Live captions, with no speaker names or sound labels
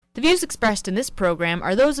The views expressed in this program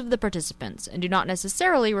are those of the participants and do not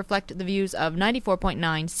necessarily reflect the views of 94.9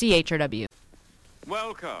 CHRW.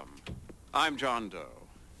 Welcome. I'm John Doe.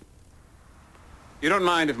 You don't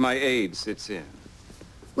mind if my aide sits in?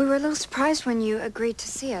 We were a little surprised when you agreed to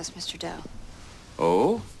see us, Mr. Doe.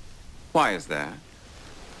 Oh? Why is that?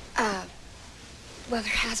 Well, there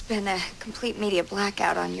has been a complete media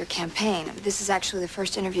blackout on your campaign. This is actually the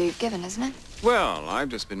first interview you've given, isn't it? Well, I've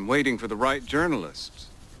just been waiting for the right journalist.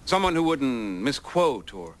 Someone who wouldn't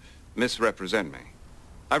misquote or misrepresent me.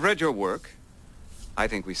 I've read your work. I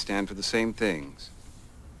think we stand for the same things.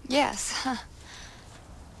 Yes,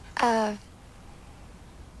 huh?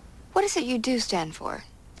 What is it you do stand for,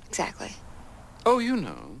 exactly? Oh, you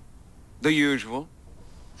know. The usual.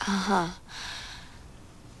 Uh-huh.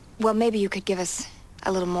 Well, maybe you could give us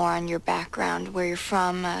a little more on your background, where you're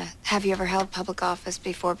from. Have you ever held public office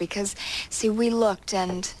before? Because, see, we looked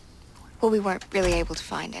and, well, we weren't really able to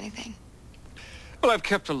find anything. Well, I've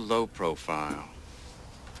kept a low profile.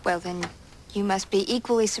 Well, then you must be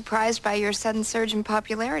equally surprised by your sudden surge in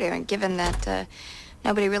popularity, given that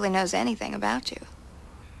nobody really knows anything about you.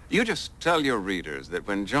 You just tell your readers that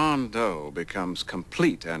when John Doe becomes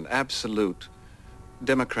complete and absolute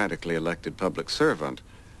democratically elected public servant,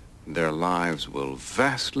 their lives will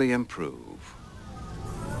vastly improve.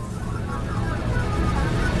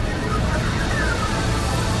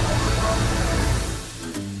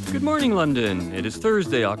 Good morning, London. It is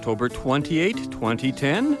Thursday, October 28,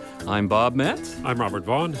 2010. I'm Bob Metz. I'm Robert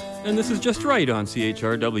Vaughn. And this is Just Right on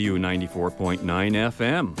CHRW 94.9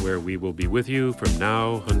 FM. Where we will be with you from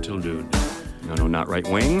now until noon. No, not right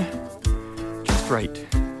wing. Just right.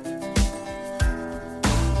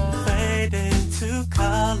 Fade into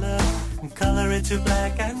color and color into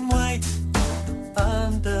black and white.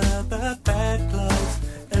 Under the bedclothes,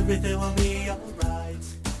 everything will be alright.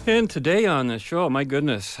 And today on the show, my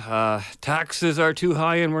goodness, taxes are too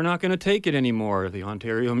high and we're not going to take it anymore. The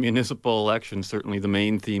Ontario municipal election, certainly the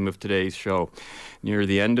main theme of today's show. Near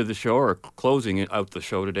the end of the show, or closing out the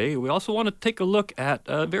show today, we also want to take a look at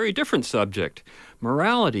a very different subject,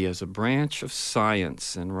 morality as a branch of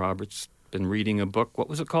science. And Robert's been reading a book. What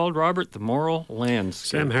was it called, Robert? The Moral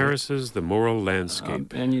Landscape. Sam Harris's The Moral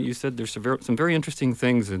Landscape. And you said there's some very interesting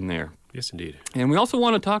things in there. Yes, indeed. And we also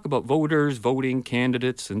want to talk about voters, voting,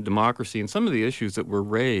 candidates, and democracy, and some of the issues that were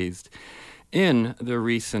raised in the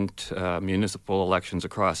recent municipal elections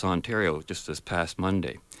across Ontario just this past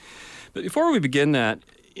Monday. But before we begin that,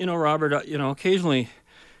 Robert, occasionally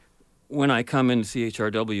when I come into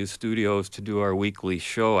CHRW studios to do our weekly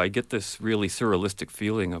show, I get this really surrealistic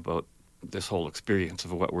feeling about this whole experience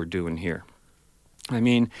of what we're doing here. I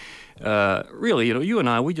mean, really, you and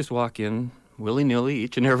I, we just walk in willy-nilly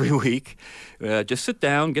each and every week, just sit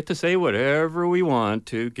down, get to say whatever we want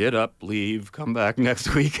to, get up, leave, come back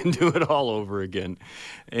next week and do it all over again.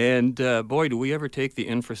 And boy, do we ever take the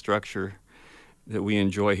infrastructure that we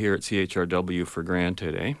enjoy here at CHRW for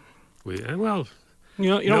granted, eh?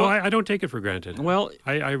 I don't take it for granted. Well,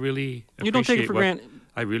 I really appreciate you don't take it for granted.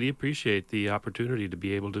 I really appreciate the opportunity to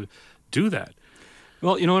be able to do that.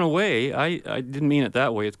 Well, in a way, I didn't mean it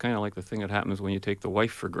that way. It's kind of like the thing that happens when you take the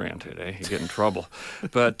wife for granted, eh? You get in trouble.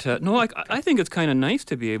 But, I think it's kind of nice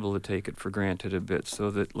to be able to take it for granted a bit so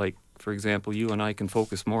that, like, for example, you and I can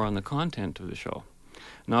focus more on the content of the show,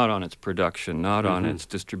 not on its production, not on its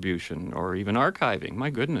distribution, or even archiving. My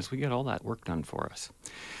goodness, we get all that work done for us.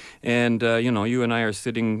 And, you and I are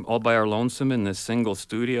sitting all by our lonesome in this single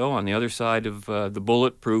studio. On the other side of the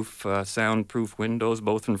bulletproof, soundproof windows,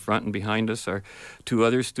 both in front and behind us, are two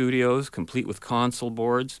other studios, complete with console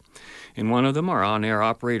boards. In one of them, our on-air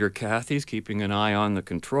operator, Kathy's keeping an eye on the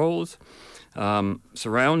controls.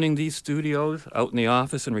 Surrounding these studios, out in the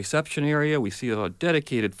office and reception area, we see a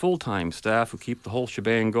dedicated full-time staff who keep the whole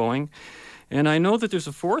shebang going. And I know that there's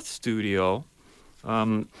a fourth studio,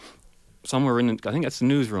 somewhere I think that's the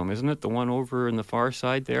newsroom, isn't it? The one over in the far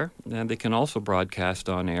side there. And they can also broadcast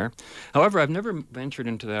on air. However, I've never ventured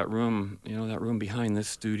into that room, that room behind this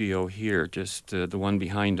studio here, just the one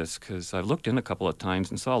behind us, because I've looked in a couple of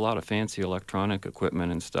times and saw a lot of fancy electronic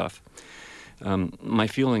equipment and stuff. My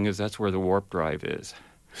feeling is that's where the warp drive is.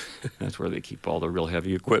 That's where they keep all the real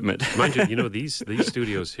heavy equipment. Mind you, these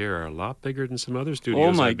studios here are a lot bigger than some other studios.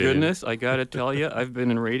 Oh my goodness, I got to tell you, I've been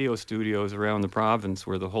in radio studios around the province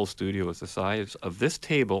where the whole studio is the size of this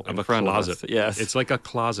table in front of us. Yes. It's like a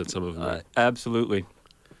closet, some of them are. Absolutely.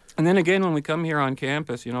 And then again, when we come here on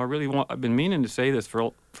campus, I've been meaning to say this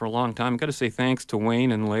for for a long time. I've got to say thanks to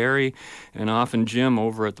Wayne and Larry and often Jim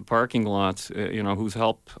over at the parking lots, whose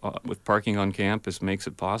help with parking on campus makes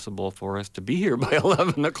it possible for us to be here by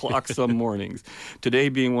 11 o'clock some mornings. Today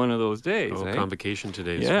being one of those days. Convocation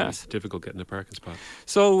today is Yes. really difficult getting a parking spot.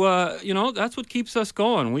 So, that's what keeps us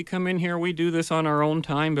going. We come in here, we do this on our own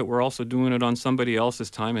time, but we're also doing it on somebody else's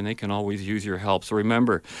time, and they can always use your help. So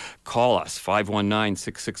remember, call us,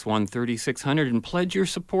 519-661-3600, and pledge your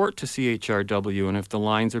support to CHRW. And if the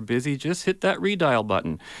lines are busy, just hit that redial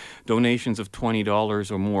button. Donations of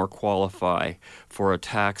 $20 or more qualify for a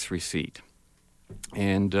tax receipt.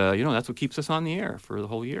 And, that's what keeps us on the air for the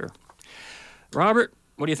whole year. Robert,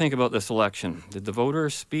 what do you think about this election? Did the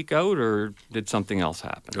voters speak out, or did something else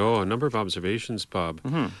happen? Oh, a number of observations, Bob.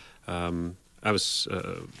 Mm-hmm. I was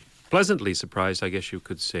pleasantly surprised, I guess you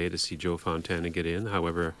could say, to see Joe Fontana get in.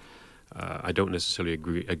 However, I don't necessarily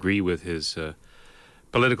agree with his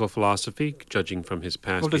political philosophy, judging from his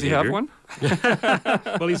past Well, does behavior. he have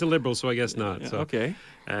one? Well, he's a liberal, so I guess not. Yeah, So. okay.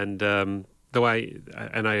 And though I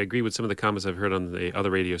agree with some of the comments I've heard on the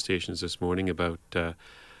other radio stations this morning about the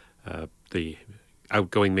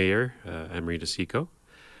outgoing mayor, Emery DeSico,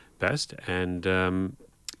 best, and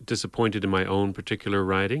disappointed in my own particular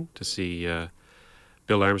riding to see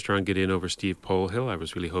Bill Armstrong get in over Steve Polehill. I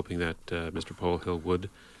was really hoping that Mr. Polehill would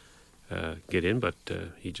get in, but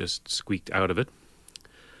he just squeaked out of it.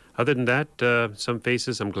 Other than that, some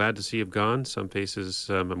faces I'm glad to see have gone. Some faces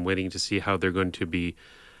I'm waiting to see how they're going to be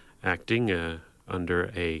acting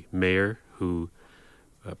under a mayor who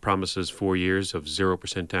promises 4 years of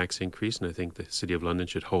 0% tax increase, and I think the City of London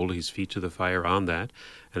should hold his feet to the fire on that,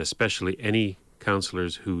 and especially any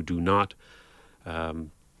councillors who do not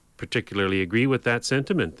particularly agree with that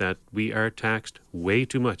sentiment, that we are taxed way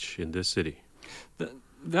too much in this city.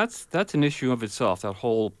 That's an issue of itself, that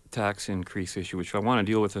whole tax increase issue, which I want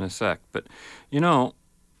to deal with in a sec. But,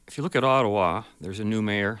 if you look at Ottawa, there's a new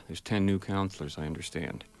mayor, there's 10 new councillors, I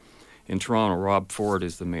understand. In Toronto, Rob Ford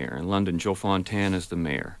is the mayor. In London, Joe Fontana is the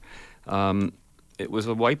mayor. It was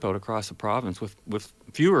a wipeout across the province with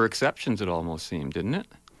fewer exceptions, it almost seemed, didn't it?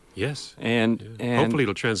 Yes. And hopefully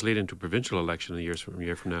it'll translate into provincial election a year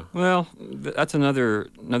from now. Well, that's another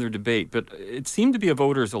debate, but it seemed to be a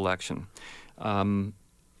voters' election.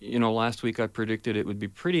 Last week I predicted it would be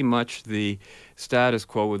pretty much the status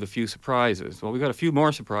quo with a few surprises. Well, we got a few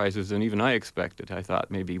more surprises than even I expected. I thought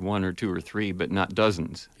maybe 1 or 2 or 3, but not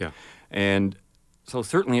dozens. Yeah. And so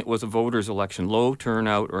certainly it was a voters' election, low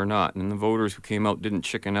turnout or not. And the voters who came out didn't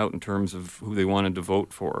chicken out in terms of who they wanted to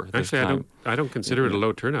vote for this Actually, time. I don't consider it a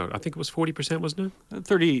low turnout. I think it was 40%, wasn't it?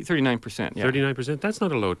 39%, yeah. 39%? That's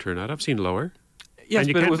not a low turnout. I've seen lower. Yes,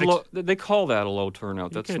 And but it was low. They call that a low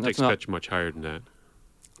turnout. You can't that's not. expect much higher than that.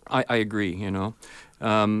 I agree,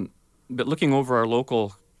 but looking over our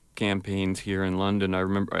local campaigns here in London, I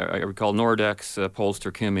recall Nordex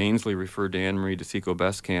pollster Kim Ainsley referred to Anne-Marie DeSico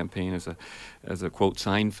Best's campaign as a quote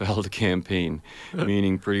Seinfeld campaign,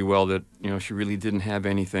 meaning pretty well that she really didn't have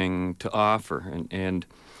anything to offer, and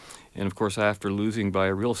of course after losing by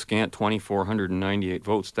a real scant 2,498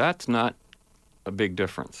 votes, that's not a big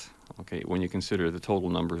difference. Okay, when you consider the total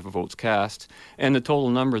number of votes cast and the total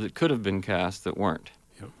number that could have been cast that weren't.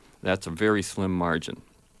 That's a very slim margin.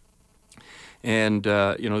 And,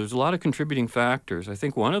 there's a lot of contributing factors. I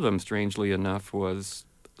think one of them, strangely enough, was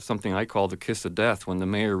something I call the kiss of death, when the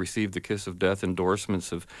mayor received the kiss of death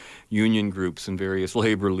endorsements of union groups and various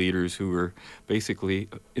labor leaders who were basically,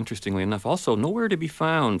 interestingly enough, also nowhere to be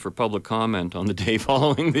found for public comment on the day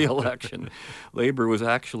following the election. Labor was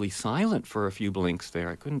actually silent for a few blinks there.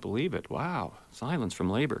 I couldn't believe it. Wow, silence from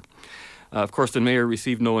Labor. Of course, the mayor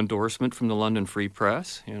received no endorsement from the London Free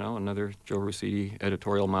Press, another Joe Rosidi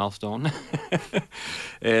editorial milestone.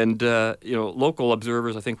 And, local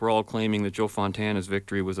observers, I think, were all claiming that Joe Fontana's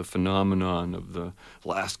victory was a phenomenon of the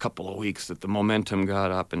last couple of weeks, that the momentum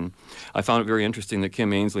got up. And I found it very interesting that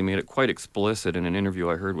Kim Ainsley made it quite explicit in an interview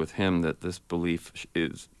I heard with him that this belief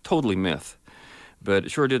is totally myth. But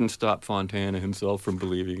it sure didn't stop Fontana himself from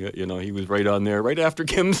believing it. He was right on there right after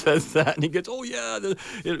Kim says that, and he gets, oh yeah,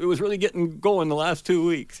 it was really getting going the last 2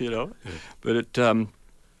 weeks, Yeah. But it,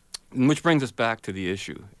 which brings us back to the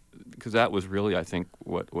issue, because that was really, I think,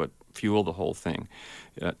 what fueled the whole thing.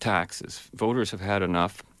 Taxes. Voters have had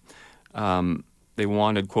enough. They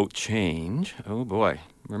wanted, quote, change. Oh boy.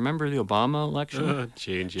 Remember the Obama election?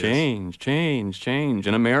 Change, yes. Change.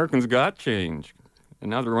 And Americans got change. And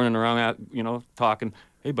now they're running around, talking,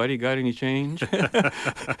 hey, buddy, got any change?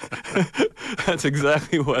 That's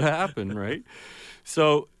exactly what happened, right?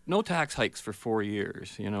 So no tax hikes for 4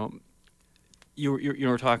 years, you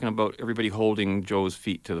were talking about everybody holding Joe's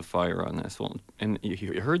feet to the fire on this. Well, and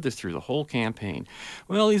you heard this through the whole campaign.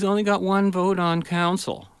 Well, he's only got one vote on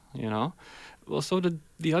council, you know. Well, so did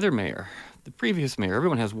the other mayor, the previous mayor.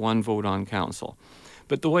 Everyone has one vote on council.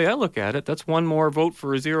 But the way I look at it, that's one more vote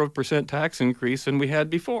for a 0% tax increase than we had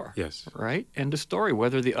before. Yes. Right? End of story.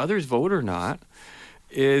 Whether the others vote or not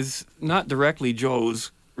is not directly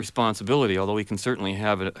Joe's responsibility, although he can certainly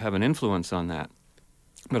have an influence on that.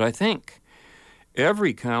 But I think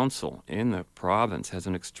every council in the province has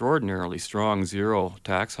an extraordinarily strong zero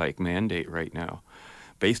tax hike mandate right now,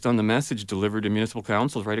 based on the message delivered to municipal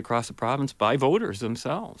councils right across the province by voters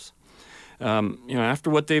themselves. After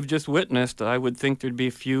what they've just witnessed, I would think there'd be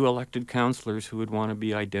a few elected councillors who would want to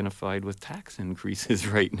be identified with tax increases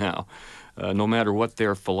right now, no matter what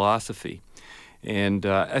their philosophy. And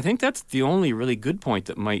I think that's the only really good point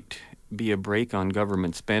that might be a brake on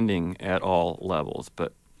government spending at all levels.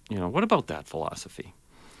 But, what about that philosophy?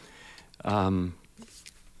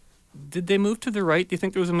 Did they move to the right? Do you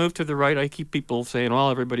think there was a move to the right? I keep people saying, well,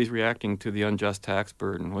 everybody's reacting to the unjust tax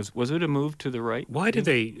burden. Was it a move to the right? Why do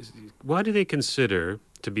they consider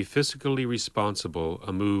to be fiscally responsible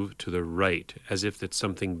a move to the right as if it's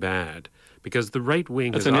something bad? Because the right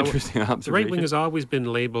wing interesting observation. The right wing has always been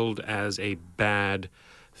labeled as a bad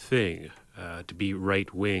thing, to be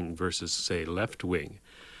right wing versus, say, left wing.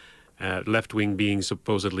 Left wing being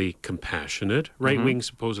supposedly compassionate, right wing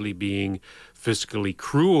supposedly being fiscally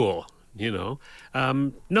cruel.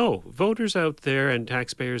 No, voters out there and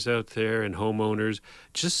taxpayers out there and homeowners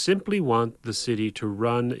just simply want the city to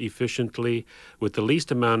run efficiently with the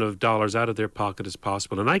least amount of dollars out of their pocket as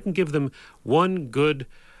possible. And I can give them one good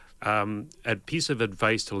piece of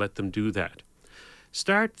advice to let them do that.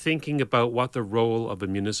 Start thinking about what the role of a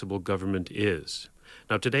municipal government is.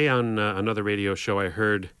 Now, today on another radio show, I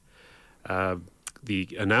heard the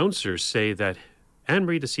announcers say that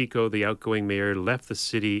Anne-Marie DeSico, the outgoing mayor, left the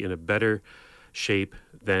city in a better shape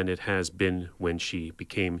than it has been when she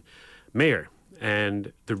became mayor.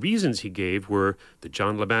 And the reasons he gave were the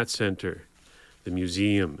John Labatt Centre, the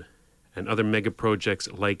museum, and other mega projects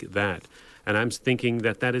like that. And I'm thinking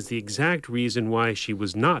that is the exact reason why she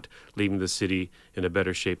was not leaving the city in a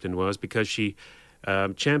better shape than was, because she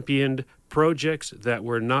championed projects that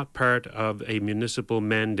were not part of a municipal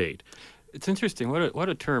mandate. It's interesting. What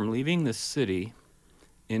a term, leaving the city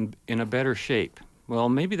in a better shape. Well,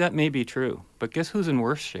 maybe that may be true, but guess who's in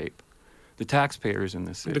worse shape? The taxpayers in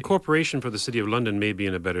the city. The corporation for the City of London may be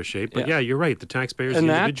in a better shape, but yeah you're right. The taxpayers, the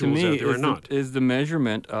individuals out there are not. Is the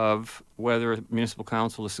measurement of whether a municipal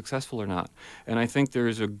council is successful or not. And I think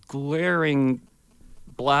there's a glaring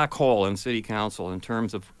black hole in city council in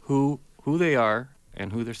terms of who they are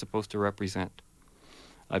and who they're supposed to represent.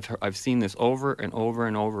 I've seen this over and over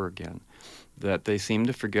and over again, that they seem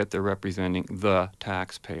to forget they're representing the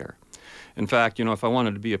taxpayer. In fact, if I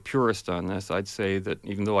wanted to be a purist on this, I'd say that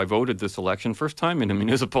even though I voted this election, first time in a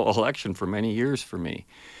municipal election for many years for me,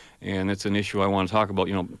 and it's an issue I want to talk about.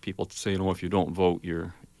 People say, if you don't vote,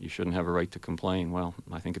 you shouldn't have a right to complain. Well,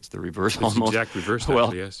 I think it's the reverse almost. It's the exact reverse, well,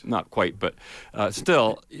 actually, yes. Not quite, but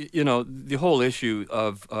still, the whole issue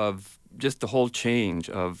of just the whole change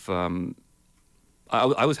of...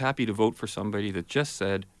 I was happy to vote for somebody that just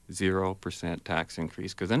said 0% tax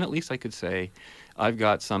increase, because then at least I could say I've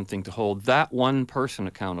got something to hold that one person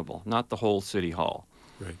accountable, not the whole city hall.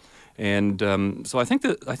 Right. And so I think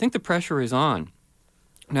the pressure is on.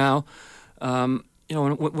 Now,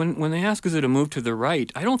 when they ask is it a move to the right,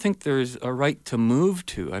 I don't think there's a right to move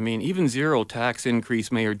to. I mean, even zero tax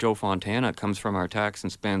increase Mayor Joe Fontana comes from our tax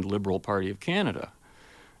and spend Liberal Party of Canada.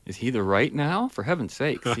 Is he the right now? For heaven's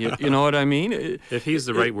sakes, you know what I mean? If he's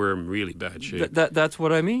the right, we're in really bad shape. That's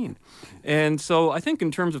what I mean. And so I think in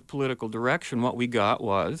terms of political direction, what we got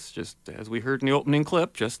was, just as we heard in the opening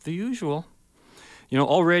clip, just the usual.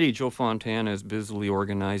 Already Joe Fontana is busily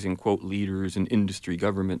organizing, quote, leaders in industry,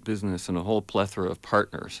 government, business, and a whole plethora of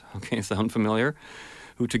partners. Okay, sound familiar?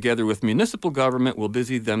 Who together with municipal government will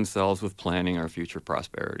busy themselves with planning our future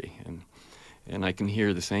prosperity. And I can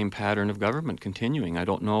hear the same pattern of government continuing. I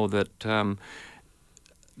don't know that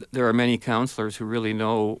there are many councillors who really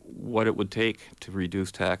know what it would take to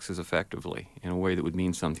reduce taxes effectively in a way that would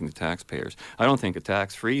mean something to taxpayers. I don't think a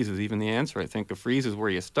tax freeze is even the answer. I think a freeze is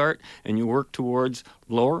where you start and you work towards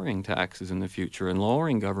lowering taxes in the future and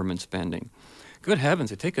lowering government spending. Good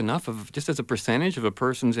heavens, it take enough of, just as a percentage of a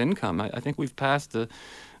person's income. I think we've passed the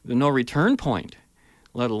no-return point,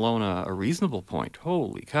 let alone a reasonable point.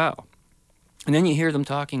 Holy cow. And then you hear them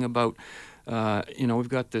talking about, we've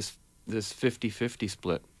got this 50-50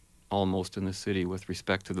 split almost in the city with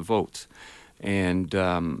respect to the votes. And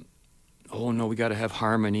oh no, we got to have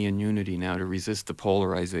harmony and unity now to resist the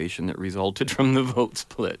polarization that resulted from the vote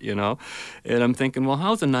split, you know? And I'm thinking, well,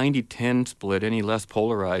 how's a 90-10 split any less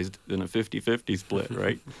polarized than a 50-50 split,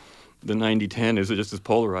 right? The 90-10 is just as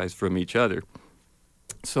polarized from each other.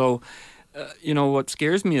 So, you know, what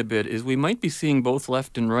scares me a bit is we might be seeing both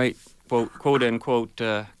left and right, quote unquote,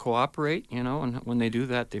 cooperate, you know, and when they do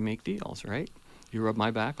that, they make deals, right? You rub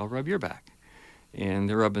my back, I'll rub your back. And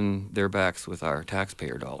they're rubbing their backs with our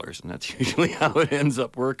taxpayer dollars, and that's usually how it ends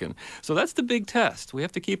up working. So that's the big test. We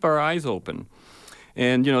have to keep our eyes open.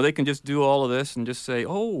 And, you know, they can just do all of this and just say,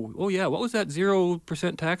 oh yeah, what was that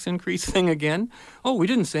 0% tax increase thing again? Oh, we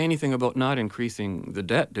didn't say anything about not increasing the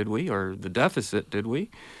debt, did we? Or the deficit, did we?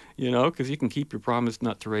 You know, because you can keep your promise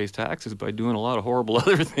not to raise taxes by doing a lot of horrible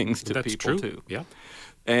other things to people, too. Yeah.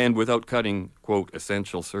 And without cutting, quote,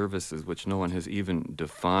 essential services, which no one has even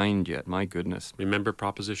defined yet. My goodness. Remember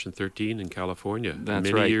Proposition 13 in California? That's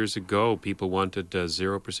Many right. years ago, people wanted a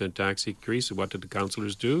 0% tax increase. What did the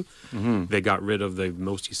councillors do? Mm-hmm. They got rid of the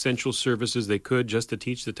most essential services they could just to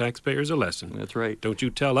teach the taxpayers a lesson. That's right. Don't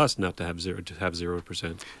you tell us not to have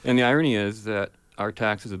 0%. And the irony is that our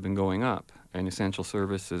taxes have been going up, and essential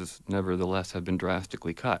services, nevertheless, have been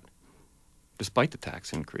drastically cut, despite the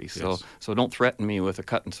tax increase. Yes. So don't threaten me with a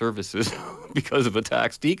cut in services because of a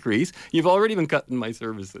tax decrease. You've already been cutting my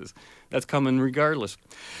services. That's coming regardless.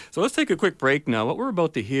 So let's take a quick break now. What we're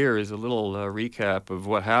about to hear is a little recap of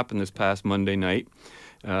what happened this past Monday night.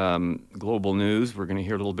 Global news. We're going to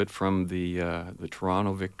hear a little bit from the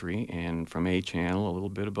Toronto victory, and from A Channel a little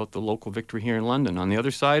bit about the local victory here in London. On the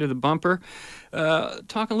other side of the bumper,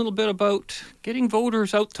 talking a little bit about getting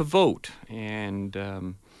voters out to vote, and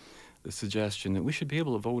the suggestion that we should be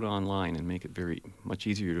able to vote online and make it very much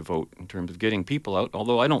easier to vote in terms of getting people out,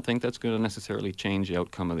 although I don't think that's going to necessarily change the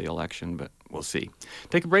outcome of the election, but we'll see.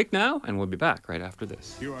 Take a break now, and we'll be back right after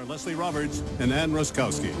this. Here are Leslie Roberts and Ann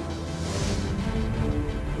Ruskowski.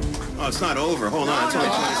 Oh, it's not over. Hold on. It's only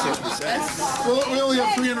 26%. Well, we only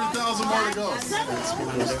have 300,000 more to go.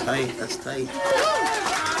 That's tight.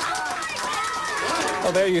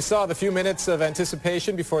 Well, there you saw the few minutes of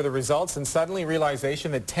anticipation before the results, and suddenly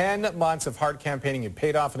realization that 10 months of hard campaigning had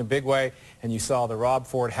paid off in a big way, and you saw the Rob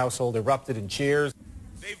Ford household erupted in cheers.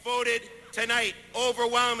 They voted tonight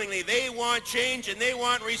overwhelmingly. They want change and they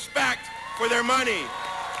want respect for their money.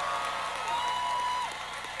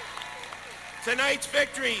 Tonight's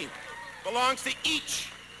victory belongs to each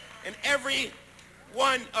and every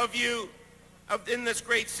one of you in this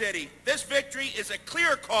great city. This victory is a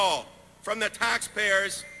clear call from the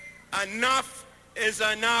taxpayers. Enough is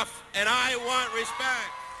enough, and I want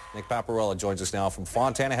respect. Nick Paparella joins us now from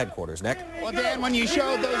Fontana headquarters. Nick? Well, Dan, when you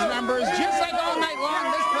showed those numbers, just like all night long,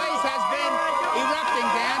 this place has been erupting,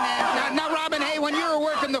 Dan. And now, Robin, hey, when you were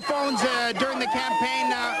working the phones during the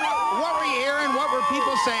campaign, what were you hearing? What were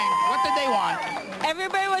people saying? What did they want?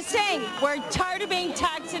 Everybody was saying, we're tired of being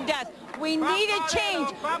taxed to death. We need a change.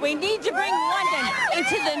 We need to bring London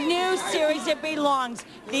into the new series it belongs.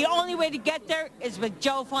 The only way to get there is with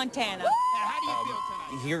Joe Fontana. How do you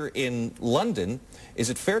feel tonight? Here in London,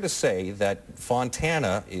 is it fair to say that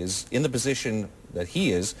Fontana is in the position that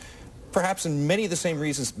he is, perhaps in many of the same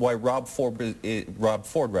reasons why Rob Ford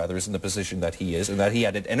is in the position that he is, and that he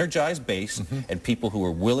had an energized base and people who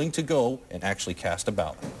were willing to go and actually cast a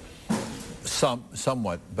ballot?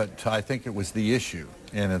 Somewhat, but I think it was the issue,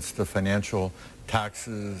 and it's the financial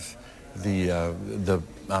taxes, the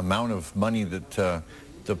amount of money that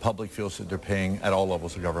the public feels that they're paying at all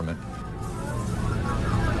levels of government.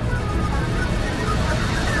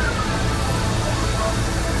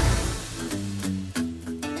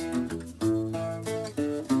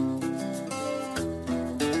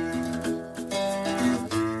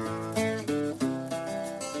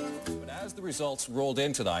 Results rolled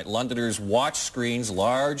in tonight. Londoners watched screens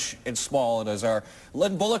large and small, and as our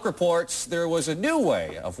Len Bullock reports, there was a new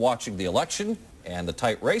way of watching the election and the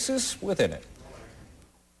tight races within it.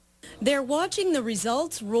 They're watching the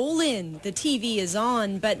results roll in. The TV is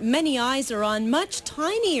on, but many eyes are on much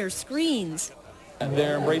tinier screens.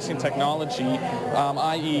 They're embracing technology,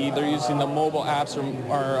 i.e. they're using the mobile apps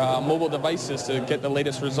or mobile devices to get the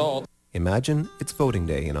latest result. Imagine it's voting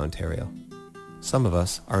day in Ontario. Some of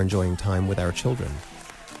us are enjoying time with our children.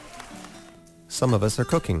 Some of us are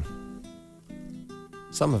cooking.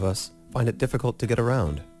 Some of us find it difficult to get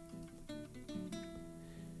around.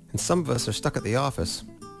 And some of us are stuck at the office,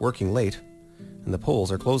 working late, and the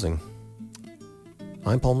polls are closing.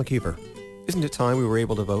 I'm Paul McKeever. Isn't it time we were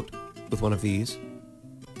able to vote with one of these?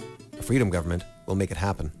 A Freedom government will make it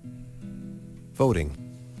happen. Voting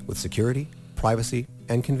with security, privacy,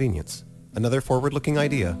 and convenience. Another forward-looking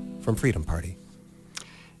idea from Freedom Party.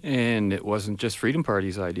 And it wasn't just Freedom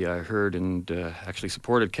Party's idea. I heard and actually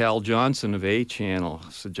supported Cal Johnson of A-Channel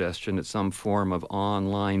suggestion that some form of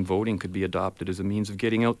online voting could be adopted as a means of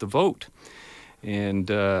getting out the vote. And,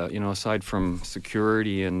 aside from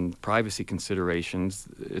security and privacy considerations,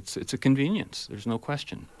 it's a convenience. There's no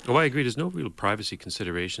question. Oh, I agree. There's no real privacy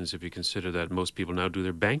considerations if you consider that most people now do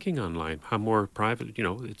their banking online. How more private,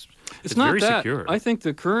 it's not very that. secure. I think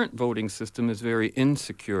the current voting system is very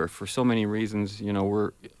insecure for so many reasons.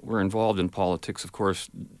 We're involved in politics, of course,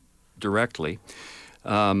 directly.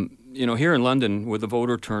 Here in London, with a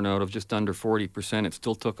voter turnout of just under 40%, it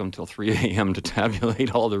still took them till 3 a.m. to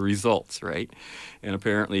tabulate all the results, right? And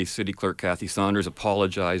apparently, City Clerk Kathy Saunders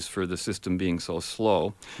apologized for the system being so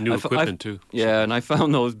slow. New equipment, too. Yeah, and I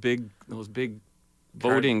found those big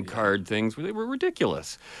voting card things, they were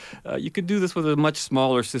ridiculous. You could do this with a much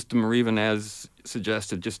smaller system, or even as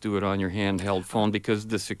suggested, just do it on your handheld phone, because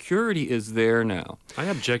the security is there now. I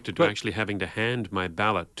objected to actually having to hand my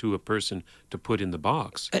ballot to a person to put in the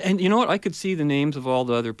box. And you know what? I could see the names of all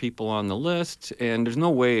the other people on the list, and there's no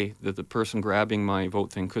way that the person grabbing my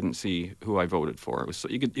vote thing couldn't see who I voted for. It was so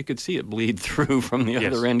you could see it bleed through from the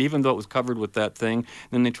other end, even though it was covered with that thing.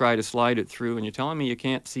 Then they try to slide it through, and you're telling me you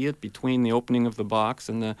can't see it between the opening of the box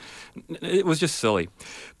and the... It was just silly.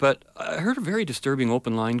 But I heard a very disturbing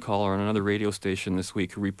open line caller on another radio station this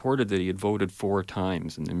week who reported that he had voted 4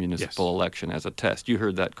 times in the municipal election as a test. You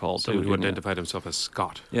heard that call, too. Someone who identified himself as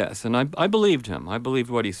Scott. Yes, and I believed him. I believed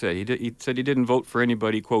what he said. He said he didn't vote for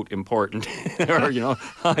anybody, quote, important or,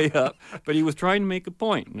 high up. But he was trying to make a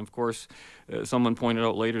point. And, of course, someone pointed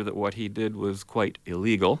out later that what he did was quite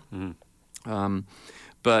illegal.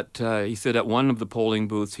 But he said at one of the polling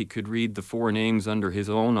booths he could read the 4 names under his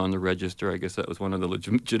own on the register. I guess that was one of the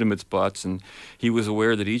legitimate spots. And he was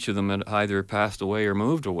aware that each of them had either passed away or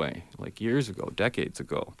moved away, like years ago, decades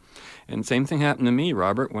ago. And same thing happened to me,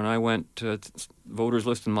 Robert. When I went to voters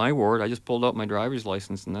list in my ward, I just pulled out my driver's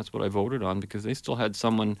license, and that's what I voted on, because they still had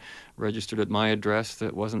someone registered at my address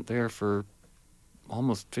that wasn't there for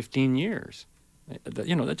almost 15 years.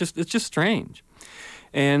 It's just strange.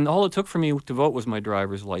 And all it took for me to vote was my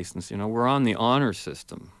driver's license. We're on the honor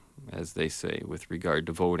system, as they say, with regard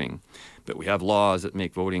to voting. But we have laws that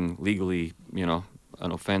make voting legally,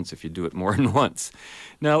 an offense if you do it more than once.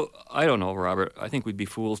 Now, I don't know, Robert. I think we'd be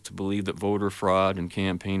fools to believe that voter fraud and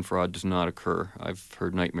campaign fraud does not occur. I've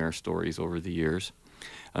heard nightmare stories over the years.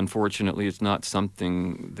 Unfortunately, it's not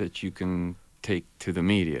something that you can take to the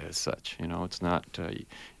media as such. It's not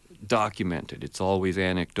documented. It's always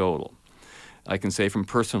anecdotal. I can say from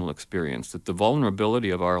personal experience that the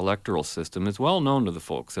vulnerability of our electoral system is well known to the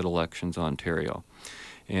folks at Elections Ontario.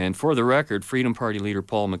 And for the record, Freedom Party leader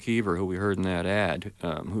Paul McKeever, who we heard in that ad,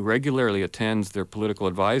 who regularly attends their political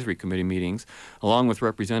advisory committee meetings, along with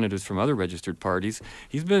representatives from other registered parties,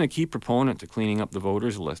 he's been a key proponent to cleaning up the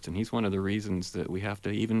voters list, and he's one of the reasons that we have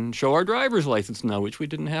to even show our driver's license now, which we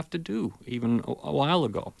didn't have to do even a while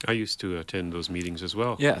ago. I used to attend those meetings as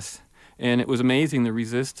well. Yes. And it was amazing the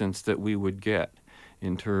resistance that we would get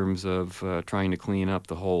in terms of trying to clean up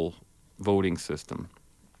the whole voting system.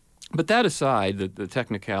 But that aside, the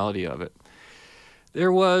technicality of it,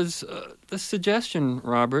 there was the suggestion,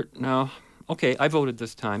 Robert. Now, okay, I voted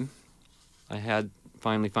this time. I had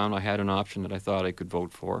finally found I had an option that I thought I could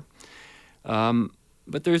vote for.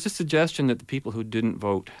 But there's a suggestion that the people who didn't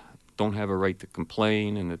vote don't have a right to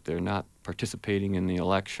complain and that they're not participating in the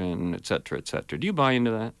election, et cetera, et cetera. Do you buy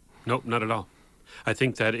into that? Nope, not at all. I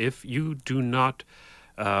think that if you do not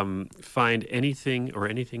find anything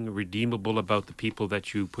redeemable about the people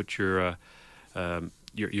that you put your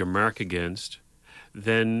mark against,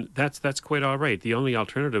 then that's quite all right. The only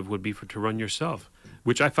alternative would be to run yourself,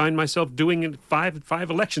 which I find myself doing in five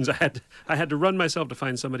elections. I had to run myself to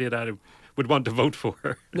find somebody that I would want to vote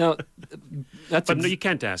for. Now, but no, you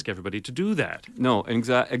can't ask everybody to do that. No,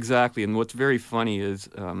 exactly. And what's very funny is,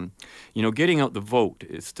 getting out the vote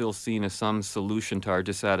is still seen as some solution to our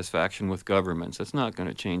dissatisfaction with governments. That's not going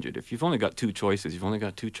to change it. If you've only got 2 choices, you've only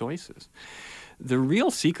got 2 choices. The real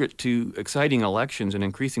secret to exciting elections and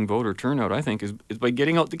increasing voter turnout, I think, is by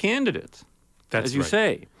getting out the candidates, as you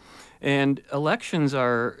say. And elections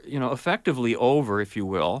are, effectively over, if you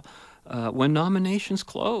will, when nominations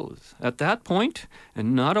close. At that point,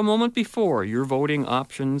 and not a moment before, your voting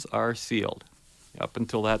options are sealed. Up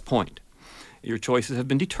until that point, your choices have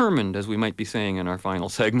been determined, as we might be saying in our final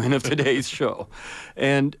segment of today's show.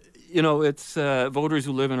 And, it's voters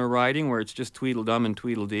who live in a riding where it's just Tweedledum and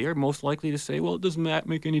Tweedledee are most likely to say, well, it doesn't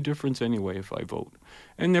make any difference anyway if I vote.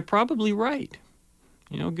 And they're probably right.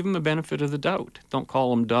 Give them the benefit of the doubt. Don't call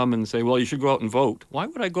them dumb and say, well, you should go out and vote. Why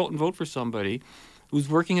would I go out and vote for somebody who's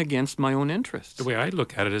working against my own interests. The way I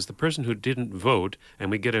look at it is the person who didn't vote and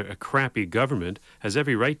we get a crappy government has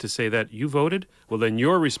every right to say that you voted, well, then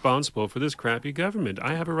you're responsible for this crappy government.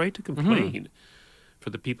 I have a right to complain for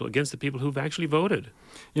the people against the people who've actually voted.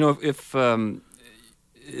 You know, if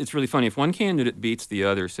it's really funny. If one candidate beats the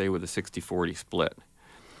other, say with a 60-40 split,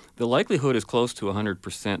 the likelihood is close to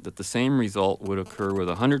 100% that the same result would occur with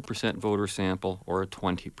a 100% voter sample or a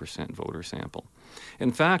 20% voter sample.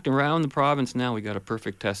 In fact, around the province now, we got a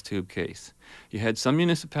perfect test tube case. You had some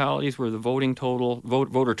municipalities where the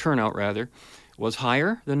voter turnout rather, was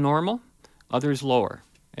higher than normal, others lower,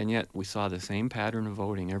 and yet we saw the same pattern of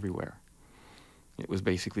voting everywhere. It was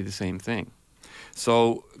basically the same thing.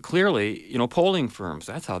 So clearly, you know, polling firms,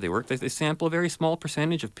 that's how they work. They sample a very small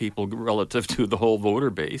percentage of people relative to the whole voter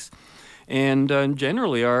base, and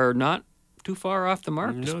generally are not too far off the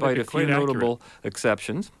mark, despite a few notable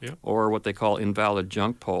exceptions, or what they call invalid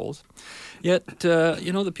junk polls. Yet,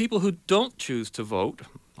 you know, the people who don't choose to vote,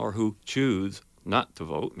 or who choose not to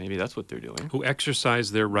vote, maybe that's what they're doing. Who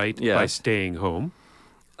exercise their right by staying home.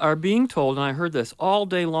 Are being told, and I heard this all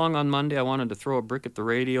day long on Monday, I wanted to throw a brick at the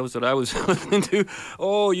radios that I was listening to,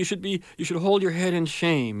 oh, you should hold your head in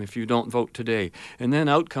shame if you don't vote today. And then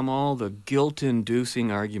out come all the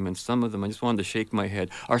guilt-inducing arguments. Some of them, I just wanted to shake my head.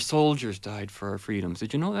 Our soldiers died for our freedoms.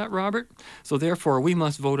 Did you know that, Robert? So therefore, we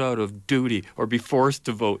must vote out of duty or be forced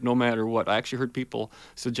to vote no matter what. I actually heard people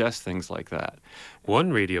suggest things like that.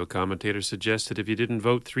 One radio commentator suggested if you didn't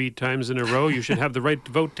vote 3 times in a row, you should have the right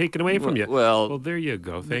to vote taken away from you. Well, there you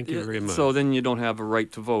go. Thank you very much. So then you don't have a right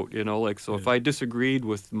to vote, you know, like, so if I disagreed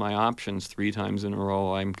with my options 3 times in a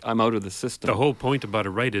row, I'm out of the system. The whole point about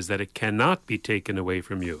a right is that it cannot be taken away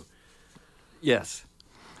from you. Yes.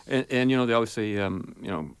 And you know, they always say, you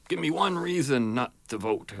know, give me one reason not to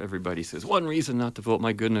vote. Everybody says, one reason not to vote.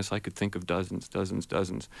 My goodness, I could think of dozens.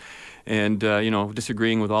 And, you know,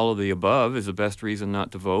 disagreeing with all of the above is the best reason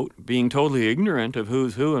not to vote. Being totally ignorant of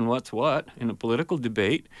who's who and what's what in a political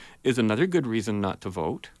debate is another good reason not to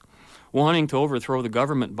vote. Wanting to overthrow the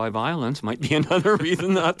government by violence might be another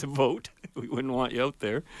reason not to vote. We wouldn't want you out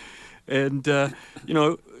there. And, you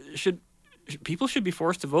know, people should be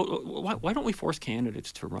forced to vote. Why don't we force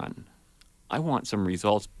candidates to run? I want some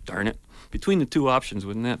results, darn it. Between the two options,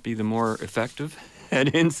 wouldn't that be the more effective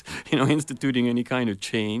at instituting any kind of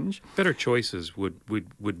change? Better choices would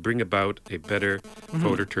bring about a better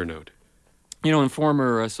voter turnout. You know, in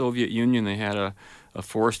former Soviet Union, they had a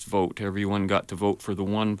forced vote. Everyone got to vote for the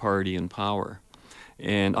one party in power.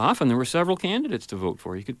 And often there were several candidates to vote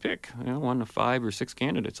for. You could pick, you know, 1 to 5 or 6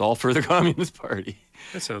 candidates, all for the Communist Party.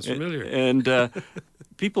 That sounds familiar. And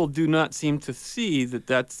people do not seem to see that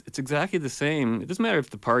it's exactly the same. It doesn't matter if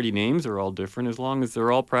the party names are all different, as long as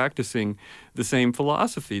they're all practicing the same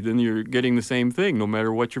philosophy, then you're getting the same thing, no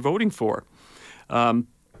matter what you're voting for.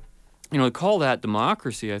 You know, to call that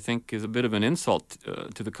democracy, I think, is a bit of an insult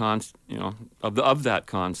to the of that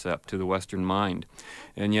concept to the Western mind.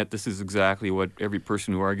 And yet, this is exactly what every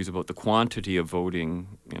person who argues about the quantity of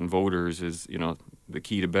voting and voters is, you know, the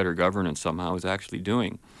key to better governance somehow is actually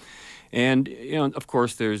doing. And, you know, of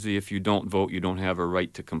course, there's the if you don't vote, you don't have a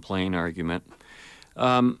right to complain argument.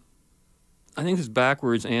 I think this is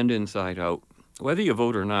backwards and inside out. Whether you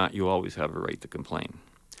vote or not, you always have a right to complain.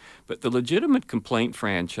 But the legitimate complaint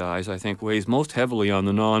franchise, I think, weighs most heavily on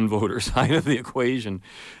the non-voter side of the equation.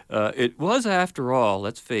 It was, after all,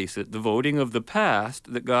 let's face it, the voting of the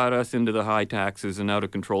past that got us into the high taxes and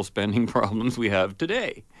out-of-control spending problems we have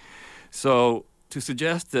today. So to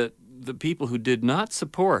suggest that the people who did not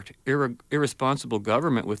support irresponsible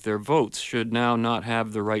government with their votes should now not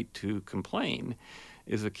have the right to complain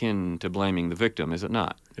is akin to blaming the victim, is it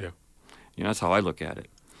not? Yeah. You know, that's how I look at it.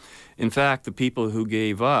 In fact, the people who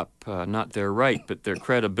gave up, not their right, but their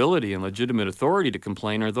credibility and legitimate authority to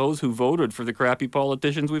complain are those who voted for the crappy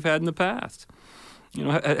politicians we've had in the past. You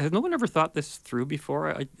know, has no one ever thought this through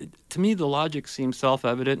before? To me, the logic seems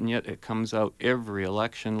self-evident, and yet it comes out every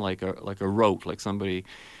election like a rote,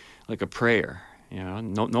 like a prayer. You know,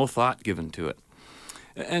 no thought given to it.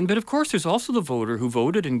 But of course, there's also the voter who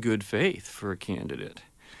voted in good faith for a candidate,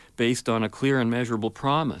 based on a clear and measurable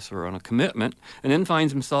promise or on a commitment, and then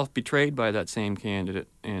finds himself betrayed by that same candidate,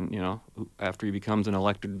 and, you know, after he becomes an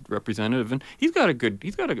elected representative, and he's got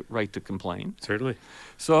a right to complain. Certainly.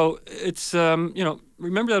 So it's, you know,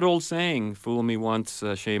 remember that old saying, fool me once,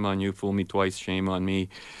 shame on you, fool me twice, shame on me.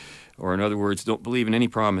 Or in other words, don't believe in any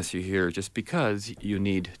promise you hear just because you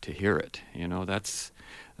need to hear it. You know, that's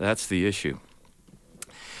the issue.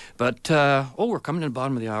 But, we're coming to the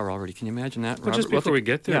bottom of the hour already. Can you imagine that, Well, Robert? just before we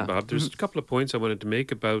get there, Yeah. Bob, there's a couple of points I wanted to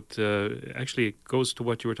make about, actually it goes to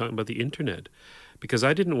what you were talking about, the internet. Because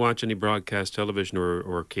I didn't watch any broadcast television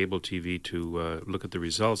or cable TV to look at the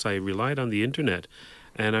results. I relied on the internet,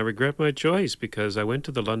 and I regret my choice because I went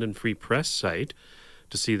to the London Free Press site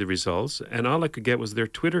to see the results, and all I could get was their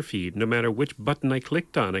Twitter feed, no matter which button I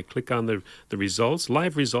clicked on. I click on the results.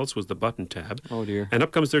 Live results was the button tab. Oh, dear. And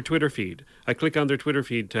up comes their Twitter feed. I click on their Twitter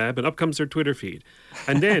feed tab, and up comes their Twitter feed.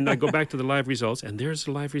 And then I go back to the live results, and there's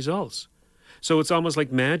the live results. So it's almost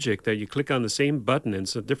like magic that you click on the same button and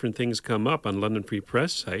some different things come up on London Free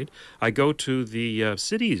Press site. I go to the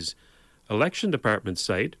city's election department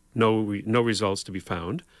site, no results to be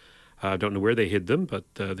found. I don't know where they hid them, but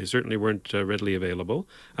they certainly weren't readily available.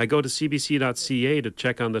 I go to cbc.ca to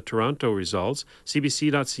check on the Toronto results.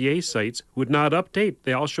 cbc.ca sites would not update.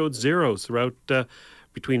 They all showed zeros throughout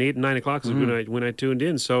between 8 and 9 o'clock when I tuned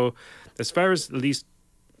in. So as far as at least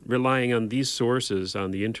relying on these sources on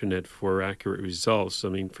the internet for accurate results, I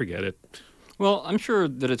mean, forget it. Well, I'm sure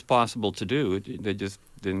that it's possible to do. They just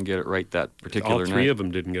didn't get it right that particular night. All three of them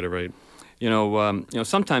didn't get it right. You know,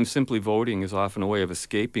 sometimes simply voting is often a way of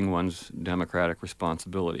escaping one's democratic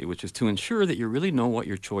responsibility, which is to ensure that you really know what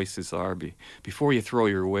your choices are before you throw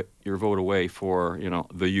your vote away for,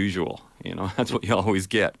 the usual. That's what you always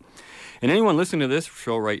get. And anyone listening to this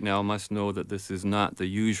show right now must know that this is not the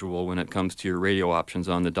usual when it comes to your radio options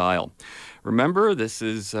on the dial. Remember, this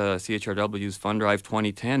is CHRW's Fund Drive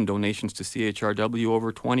 2010. Donations to CHRW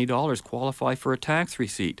over $20 qualify for a tax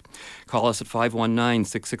receipt. Call us at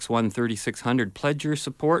 519-661-3600. Pledge your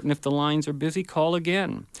support, and if the lines are busy, call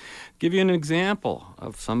again. Give you an example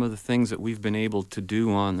of some of the things that we've been able to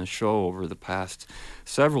do on the show over the past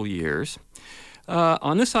several years.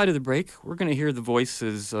 On this side of the break, we're going to hear the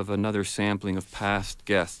voices of another sampling of past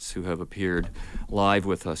guests who have appeared live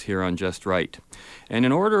with us here on Just Right. And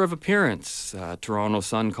in order of appearance, Toronto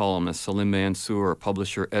Sun columnist Salim Mansour,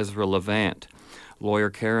 publisher Ezra Levant, lawyer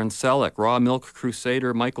Karen Selleck, Raw Milk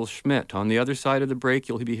Crusader Michael Schmidt. On the other side of the break,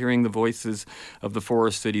 you'll be hearing the voices of the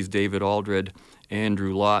Forest Cities' David Aldred,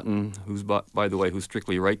 Andrew Lawton, who's, by the way, whose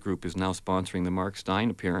Strictly Right group is now sponsoring the Mark Stein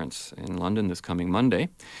appearance in London this coming Monday.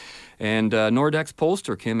 And Nordex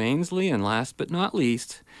pollster Kim Ainsley, and last but not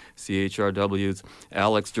least, CHRW's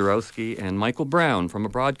Alex Jarowski and Michael Brown from a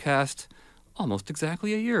broadcast almost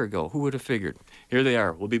exactly a year ago. Who would have figured? Here they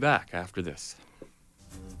are. We'll be back after this.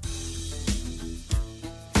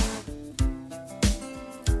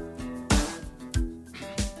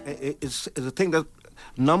 It's a thing that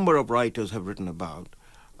a number of writers have written about,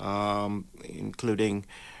 including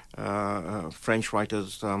French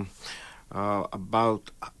writers, about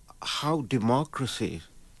how democracies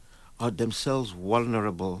are themselves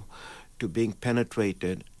vulnerable to being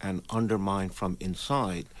penetrated and undermined from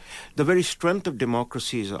inside. The very strength of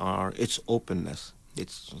democracies are its openness.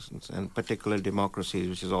 And particular democracies,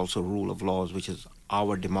 which is also rule of laws, which is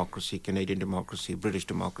our democracy, Canadian democracy, British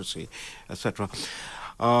democracy, etc.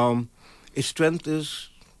 Its strength is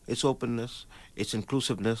its openness, its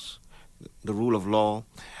inclusiveness, the rule of law,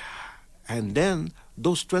 and then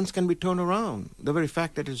those strengths can be turned around. The very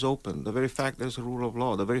fact that it's open, the very fact that it's a rule of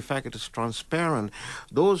law, the very fact that it's transparent,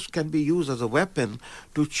 those can be used as a weapon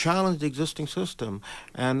to challenge the existing system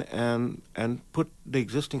and put the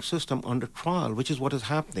existing system under trial, which is what is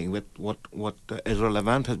happening with what Ezra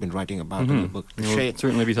Levant has been writing about in the book. We'll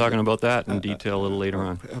certainly be talking about that in detail a little later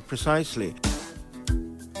on. Precisely.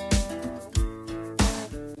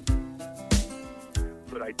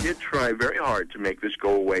 But I did try very hard to make this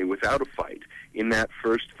go away without a fight in that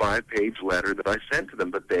first 5-page letter that I sent to them,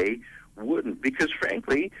 but they wouldn't, because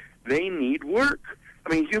frankly, they need work. I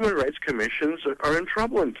mean, human rights commissions are in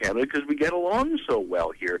trouble in Canada because we get along so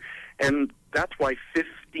well here. And that's why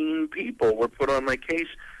 15 people were put on my case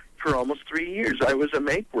for almost 3 years. I was a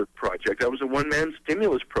make-work project. I was a one-man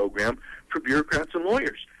stimulus program for bureaucrats and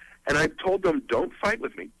lawyers. And I told them, don't fight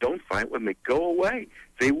with me. Don't fight with me. Go away.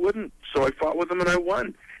 They wouldn't. So I fought with them and I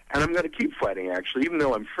won. And I'm going to keep fighting, actually, even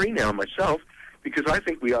though I'm free now myself, because I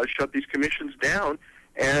think we ought to shut these commissions down.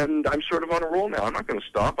 And I'm sort of on a roll now. I'm not going to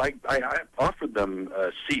stop. I offered them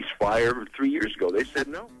a ceasefire 3 years ago. They said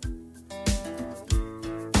no.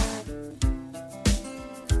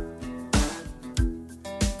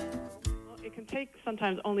 It can take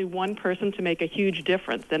sometimes only one person to make a huge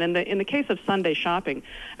difference. And in the case of Sunday shopping,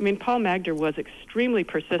 I mean, Paul Magder was extremely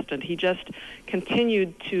persistent. He just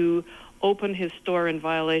continued to open his store in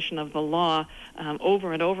violation of the law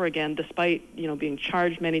over and over again, despite being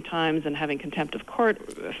charged many times and having contempt of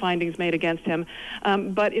court findings made against him.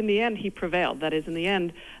 But in the end, he prevailed. That is, in the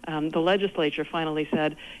end, the legislature finally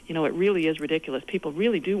said, it really is ridiculous. People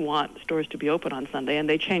really do want stores to be open on Sunday, and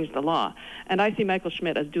they changed the law. And I see Michael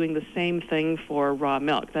Schmidt as doing the same thing for raw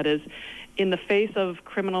milk. That is, in the face of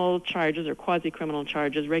criminal charges or quasi-criminal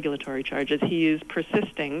charges, regulatory charges, he is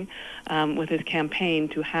persisting with his campaign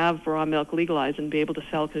to have raw milk legalized and be able to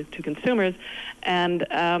sell to consumers. And,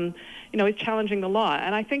 he's challenging the law.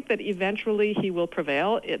 And I think that eventually he will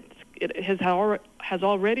prevail. It has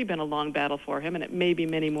already been a long battle for him, and it may be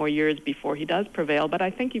many more years before he does prevail. But I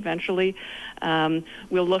think eventually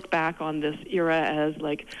we'll look back on this era as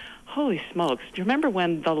like, holy smokes, do you remember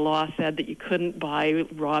when the law said that you couldn't buy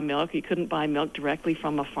raw milk, you couldn't buy milk directly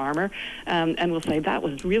from a farmer? And we'll say that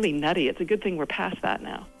was really nutty. It's a good thing we're past that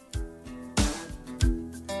now.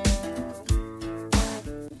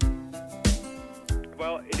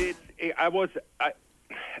 Well,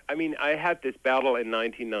 I had this battle in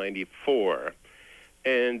 1994,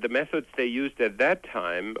 and the methods they used at that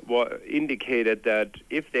time indicated that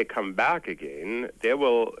if they come back again,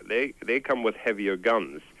 they come with heavier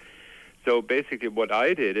guns. So basically what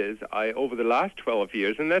I did is over the last 12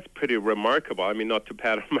 years, and that's pretty remarkable, not to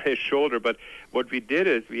pat on my shoulder, but what we did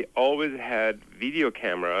is we always had video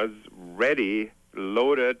cameras ready,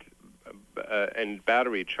 loaded, and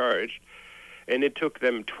battery charged, and it took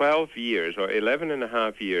them 12 years or 11 and a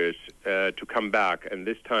half years to come back, and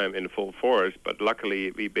this time in full force, but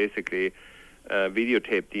luckily we basically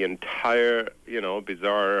videotaped the entire,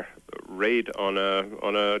 bizarre raid on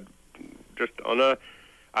a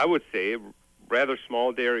I would say, rather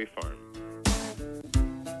small dairy farm.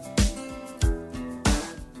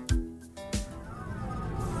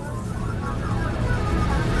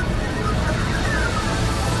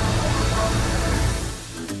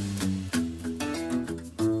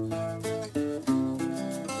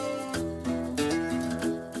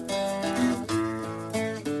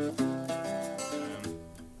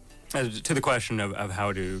 To the question of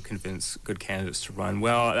how to convince good candidates to run,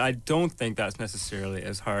 well, I don't think that's necessarily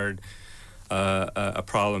as hard a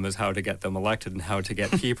problem as how to get them elected and how to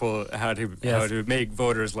get people, how to make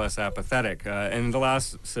voters less apathetic. In the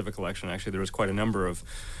last civic election, actually, there was quite a number of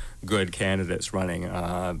good candidates running.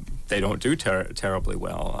 They don't do terribly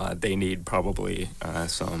well. They need probably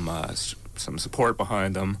some support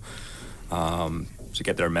behind them. To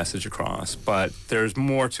get their message across. But there's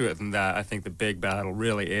more to it than that. I think the big battle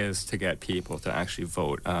really is to get people to actually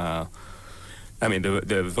vote. The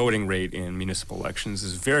voting rate in municipal elections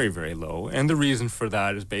is very, very low. And the reason for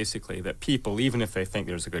that is basically that people, even if they think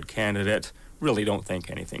there's a good candidate, really don't think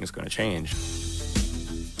anything is going to change.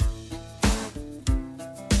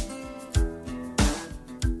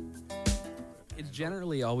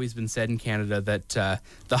 Generally always been said in Canada that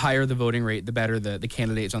the higher the voting rate, the better the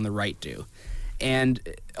candidates on the right do. And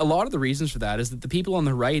a lot of the reasons for that is that the people on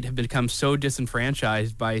the right have become so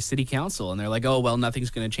disenfranchised by city council, and they're like, oh, well, nothing's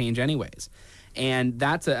going to change anyways. And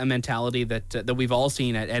that's a mentality that we've all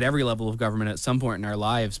seen at every level of government at some point in our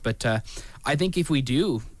lives. But I think if we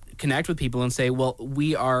do connect with people and say, well,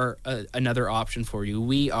 we are another option for you,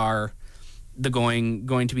 we are going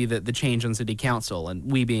to be the change on city council,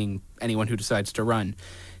 and we being anyone who decides to run.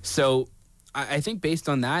 So I think based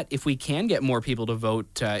on that, if we can get more people to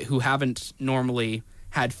vote who haven't normally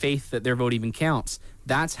had faith that their vote even counts,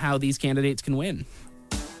 that's how these candidates can win.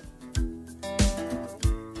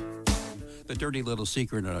 The dirty little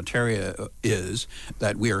secret in Ontario is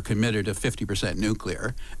that we are committed to 50%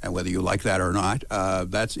 nuclear, and whether you like that or not,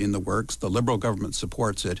 that's in the works. The Liberal government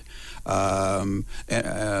supports it. The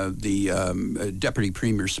Deputy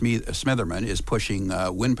Premier Smitherman is pushing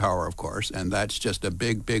wind power, of course, and that's just a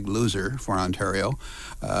big, big loser for Ontario,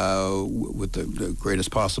 with the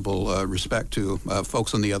greatest possible respect to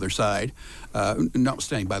folks on the other side,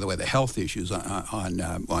 notwithstanding, by the way, the health issues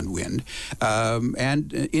on wind.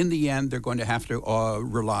 And in the end, they're going to have to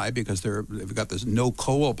rely, because they've got this no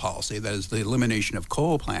coal policy, that is the elimination of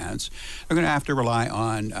coal plants. They're going to have to rely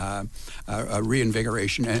on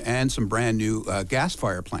reinvigoration and some brand new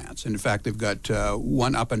gas-fired plants. And in fact, they've got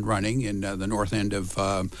one up and running in the north end of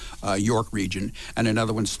York region, and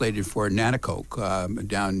another one slated for Nanticoke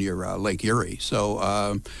down near Lake Erie.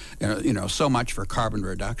 So, so much for carbon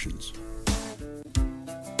reductions.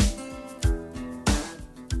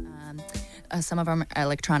 Some of our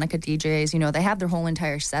electronica DJs, they have their whole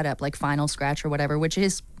entire setup, like Final Scratch or whatever, which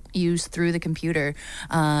is use through the computer.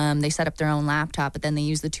 They set up their own laptop, but then they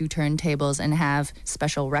use the 2 turntables and have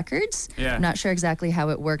special records. Yeah. I'm not sure exactly how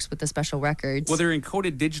it works with the special records. Well, they're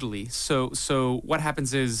encoded digitally. So what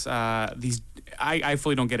happens is these. I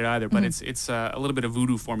fully don't get it either, but it's a little bit of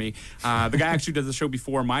voodoo for me. The guy actually does the show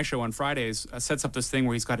before my show on Fridays, sets up this thing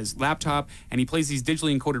where he's got his laptop and he plays these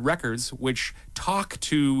digitally encoded records which talk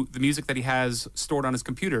to the music that he has stored on his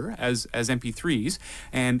computer as MP3s,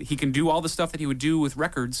 and he can do all the stuff that he would do with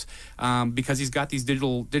records because he's got these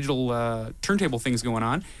digital turntable things going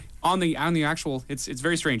on. On the actual, it's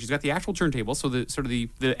very strange. He's got the actual turntable, so the sort of the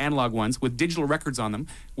analog ones with digital records on them,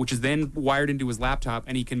 which is then wired into his laptop,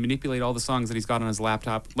 and he can manipulate all the songs that he's got on his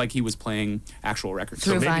laptop like he was playing actual records.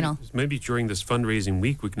 Through vinyl. Maybe during this fundraising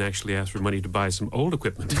week, we can actually ask for money to buy some old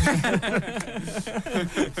equipment.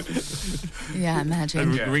 Yeah,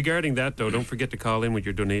 imagine. Regarding that, though, don't forget to call in with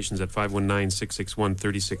your donations at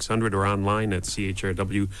 519-661-3600 or online at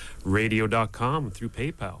chrwradio.com through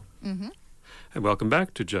PayPal. Mm-hmm. And welcome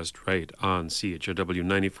back to Just Right on CHRW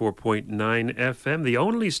 94.9 FM, the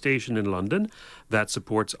only station in London that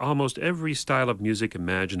supports almost every style of music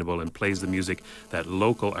imaginable and plays the music that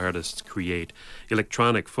local artists create.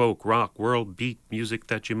 Electronic, folk, rock, world beat music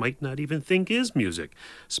that you might not even think is music.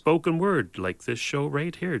 Spoken word, like this show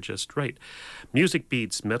right here, Just Right. Music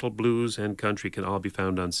beats, metal, blues, and country can all be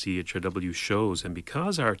found on CHRW shows. And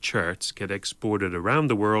because our charts get exported around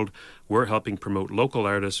the world, we're helping promote local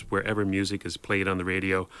artists wherever music is played on the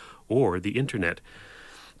radio or the internet.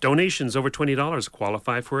 Donations over $20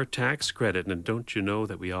 qualify for a tax credit. And don't you know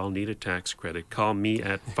that we all need a tax credit? Call me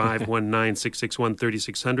at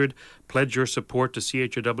 519-661-3600. Pledge your support to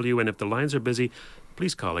CHRW. And if the lines are busy,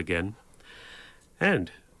 please call again.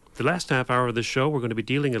 And the last half hour of the show, we're going to be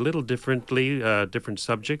dealing a little differently, different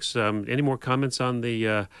subjects. Any more comments on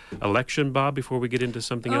the election, Bob, before we get into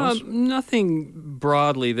something else? Nothing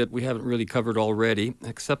broadly that we haven't really covered already,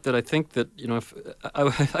 except that I think that, if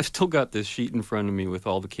I've still got this sheet in front of me with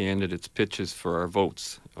all the candidates' pitches for our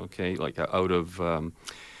votes, okay, like out of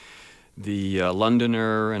the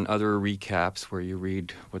Londoner and other recaps where you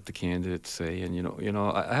read what the candidates say. And,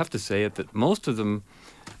 I have to say that most of them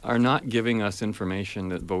are not giving us information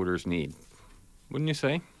that voters need. Wouldn't you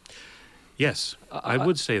say? Yes, I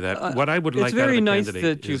would say that. What I would like out of a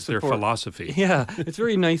candidate is their philosophy. Yeah, it's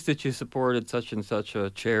very nice that you supported such and such a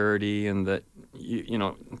charity, and that,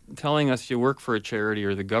 telling us you work for a charity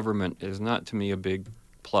or the government is not, to me, a big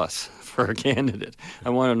plus for a candidate. I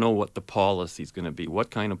want to know what the policy is going to be. What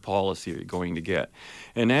kind of policy are you going to get?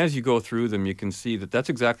 And as you go through them, you can see that that's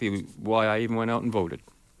exactly why I even went out and voted.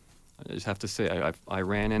 I just have to say, I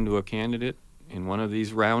ran into a candidate in one of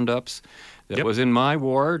these roundups that was in my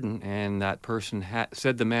ward, and that person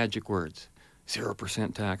said the magic words,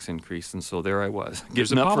 0% tax increase, and so there I was,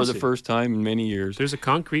 getting up for the first time in many years. There's a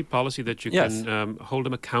concrete policy that you can hold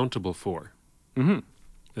them accountable for, and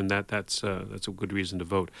that's a good reason to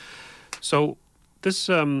vote. So this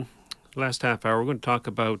last half hour, we're going to talk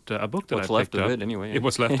about a book that I picked up. What's left of it, anyway.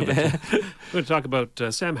 What's left of it. We're going to talk about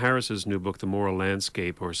Sam Harris's new book, The Moral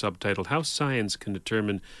Landscape, or subtitled, How Science Can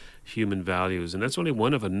Determine Human Values. And that's only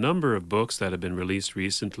one of a number of books that have been released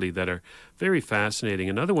recently that are very fascinating.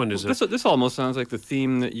 Another one is... This almost sounds like the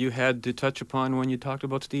theme that you had to touch upon when you talked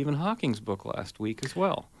about Stephen Hawking's book last week as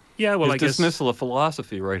well. Yeah, well, His I guess... dismissal of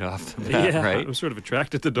philosophy right off the bat, right? I'm sort of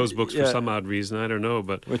attracted to those books for some odd reason. I don't know,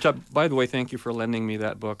 but... Which, by the way, thank you for lending me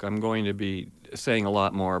that book. I'm going to be saying a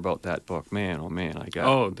lot more about that book. Man, oh man, I got...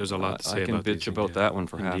 Oh, there's a lot to say about I can bitch about that one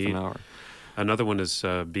for half an hour. Another one is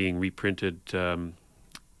being reprinted in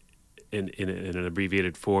an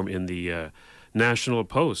abbreviated form in the National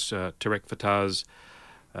Post. Tarek Fatah's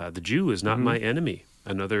The Jew is Not My Enemy.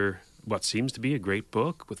 Another... what seems to be a great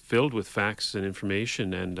book filled with facts and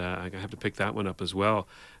information, and I have to pick that one up as well.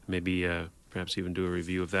 Maybe perhaps even do a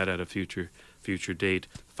review of that at a future date.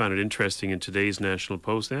 Found it interesting in today's National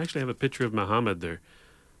Post. They actually have a picture of Muhammad there.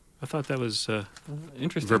 I thought that was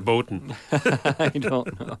interesting. Verboten. I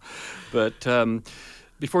don't know. But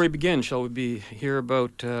before we begin, shall we hear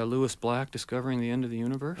about Lewis Black discovering the end of the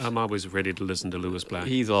universe? I'm always ready to listen to Lewis Black.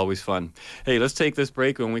 He's always fun. Hey, let's take this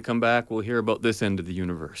break. When we come back, we'll hear about this end of the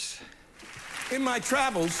universe. In my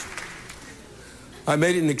travels, I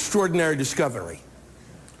made an extraordinary discovery.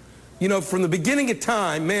 From the beginning of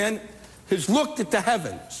time, man has looked at the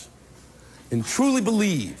heavens and truly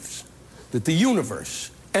believes that the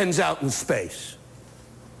universe ends out in space.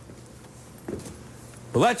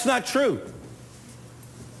 Well, that's not true.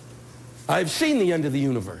 I've seen the end of the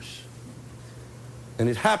universe, and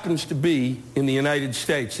it happens to be in the United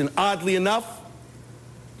States. And oddly enough,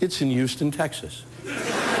 it's in Houston, Texas.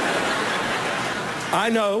 I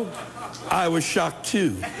know I was shocked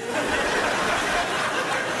too.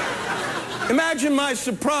 Imagine my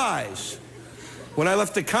surprise when I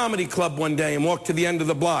left the comedy club one day and walked to the end of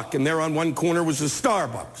the block, and there on one corner was a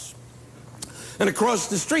Starbucks. And across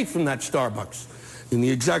the street from that Starbucks, in the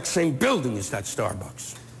exact same building as that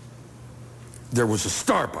Starbucks, there was a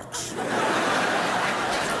Starbucks.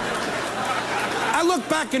 I looked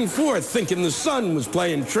back and forth thinking the sun was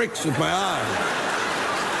playing tricks with my eyes.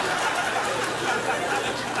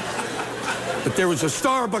 But there was a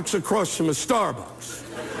Starbucks across from a Starbucks.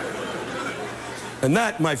 And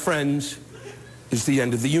that, my friends, is the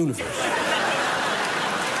end of the universe.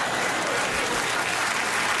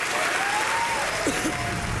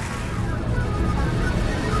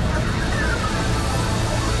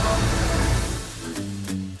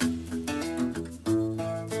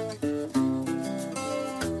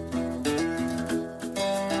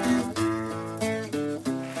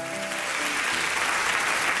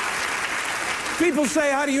 People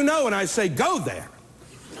say, how do you know? And I say, go there.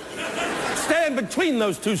 Stand between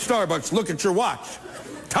those two Starbucks, look at your watch.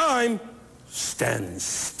 Time stands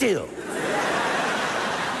still.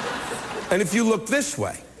 And if you look this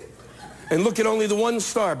way and look at only the one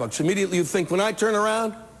Starbucks, immediately you think, when I turn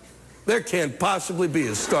around, there can't possibly be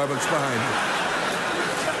a Starbucks behind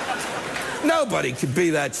me. Nobody could be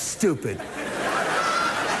that stupid.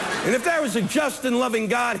 And if there was a just and loving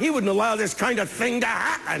God, he wouldn't allow this kind of thing to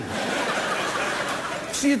happen.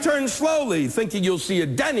 So you turn slowly, thinking you'll see a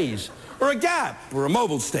Denny's or a Gap or a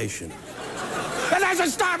Mobil station. And there's a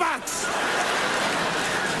Starbucks!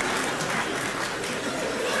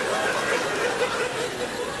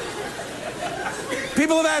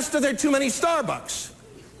 People have asked, are there too many Starbucks?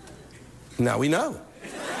 Now we know.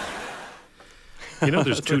 You know,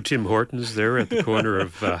 there's two Tim Hortons there at the corner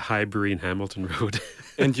of Highbury and Hamilton Road.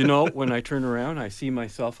 And you know, when I turn around, I see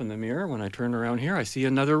myself in the mirror. When I turn around here, I see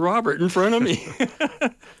another Robert in front of me.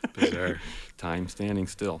 Bizarre. Time standing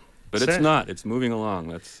still. But it's not. It's moving along.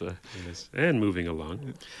 That's yes, and moving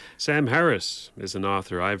along. Sam Harris is an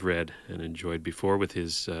author I've read and enjoyed before with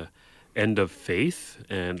his End of Faith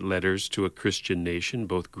and Letters to a Christian Nation,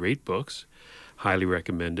 both great books, highly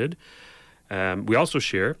recommended. We also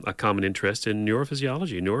share a common interest in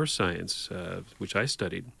neurophysiology, neuroscience, which I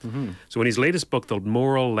studied. Mm-hmm. So in his latest book, The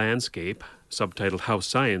Moral Landscape, subtitled How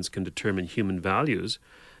Science Can Determine Human Values,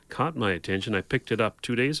 caught my attention. I picked it up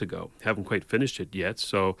 2 days ago. Haven't quite finished it yet,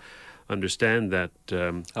 so understand that...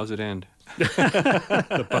 How's it end?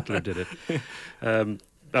 The butler did it.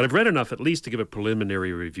 But I've read enough at least to give a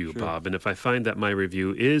preliminary review, sure. Bob, and if I find that my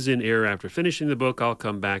review is in error after finishing the book, I'll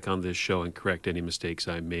come back on this show and correct any mistakes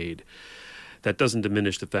I made. That doesn't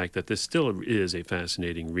diminish the fact that this still is a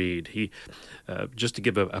fascinating read. He, just to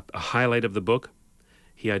give a highlight of the book,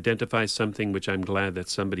 he identifies something which I'm glad that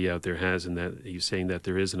somebody out there has, and that he's saying that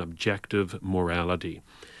there is an objective morality.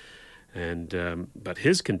 And but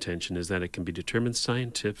his contention is that it can be determined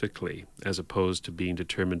scientifically as opposed to being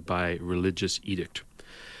determined by religious edict.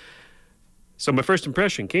 So my first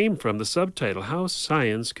impression came from the subtitle, How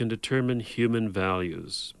Science Can Determine Human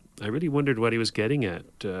Values. I really wondered what he was getting at.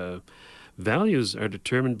 Values are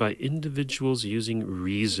determined by individuals using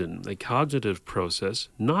reason, a cognitive process,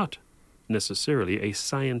 not necessarily a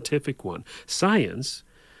scientific one. Science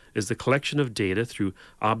is the collection of data through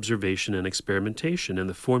observation and experimentation and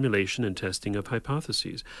the formulation and testing of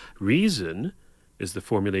hypotheses. Reason is the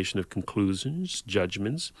formulation of conclusions,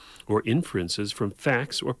 judgments, or inferences from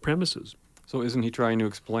facts or premises. So isn't he trying to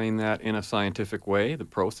explain that in a scientific way, the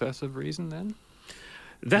process of reason then?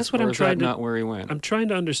 That's what I'm trying to... not where he went? I'm trying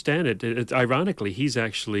to understand it. Ironically, he's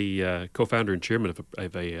actually co-founder and chairman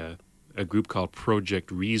of a group called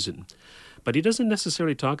Project Reason. But he doesn't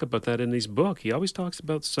necessarily talk about that in his book. He always talks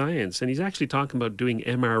about science, and he's actually talking about doing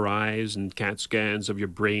MRIs and CAT scans of your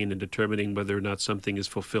brain and determining whether or not something is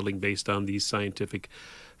fulfilling based on these scientific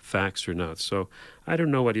facts or not. So I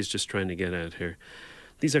don't know what he's just trying to get at here.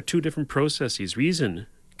 These are two different processes. Reason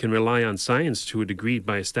can rely on science to a degree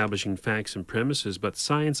by establishing facts and premises, but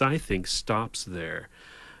science, I think, stops there.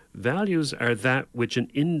 Values are that which an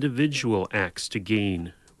individual acts to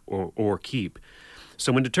gain or keep.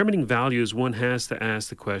 So when determining values, one has to ask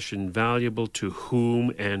the question, valuable to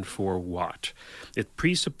whom and for what? It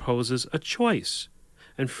presupposes a choice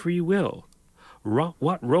and free will.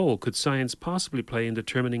 What role could science possibly play in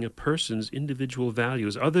determining a person's individual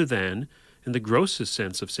values other than, in the grossest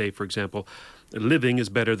sense of, say, for example, living is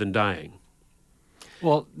better than dying?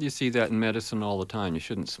 Well, you see that in medicine all the time. You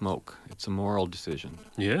shouldn't smoke. It's a moral decision.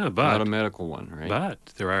 Yeah, but... not a medical one, right? But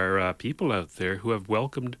there are people out there who have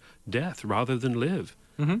welcomed death rather than live.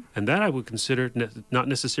 Mm-hmm. And that I would consider not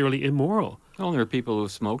necessarily immoral. Well, there are people who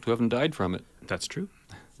have smoked who haven't died from it. That's true.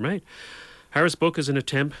 Right. Harris' book is an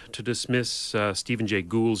attempt to dismiss Stephen Jay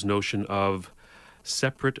Gould's notion of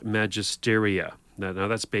separate magisteria. Now,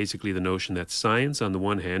 that's basically the notion that science on the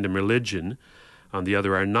one hand and religion on the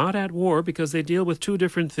other are not at war because they deal with two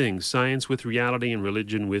different things, science with reality and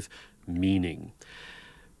religion with meaning.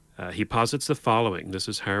 He posits the following. This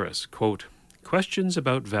is Harris, quote, "Questions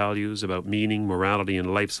about values, about meaning, morality,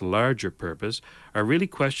 and life's larger purpose are really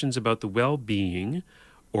questions about the well-being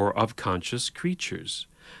or of conscious creatures.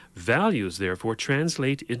 Values, therefore,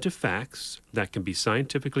 translate into facts that can be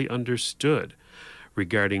scientifically understood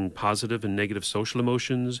regarding positive and negative social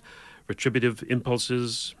emotions, retributive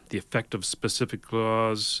impulses, the effect of specific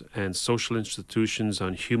laws and social institutions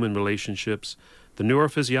on human relationships, the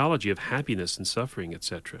neurophysiology of happiness and suffering,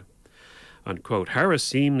 etc." Unquote. Harris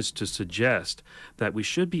seems to suggest that we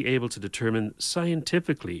should be able to determine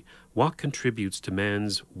scientifically what contributes to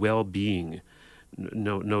man's well-being.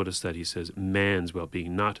 Notice that he says man's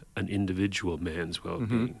well-being, not an individual man's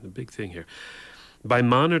well-being. The big thing here. By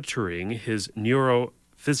monitoring his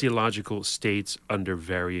neurophysiological states under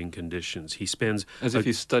varying conditions. He spends... As if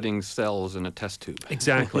he's studying cells in a test tube.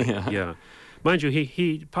 Exactly, yeah. Mind you,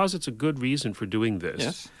 he posits a good reason for doing this.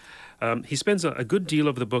 Yes. He spends a good deal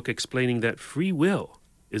of the book explaining that free will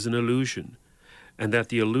is an illusion, and that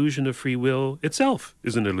the illusion of free will itself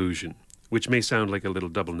is an illusion, which may sound like a little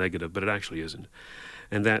double negative, but it actually isn't.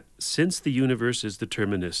 And that since the universe is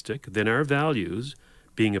deterministic, then our values,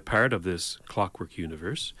 being a part of this clockwork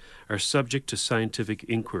universe, are subject to scientific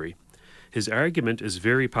inquiry. His argument is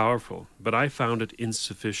very powerful, but I found it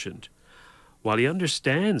insufficient. While he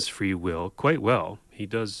understands free will quite well, he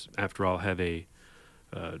does, after all, have a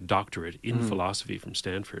doctorate in philosophy from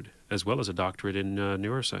Stanford, as well as a doctorate in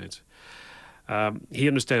neuroscience. He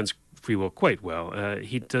understands free will quite well.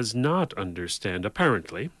 He does not understand,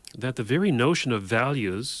 apparently, that the very notion of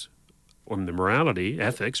values, or the morality,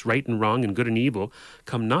 ethics, right and wrong, and good and evil,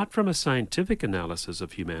 come not from a scientific analysis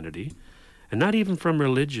of humanity, and not even from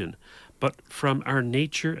religion, but from our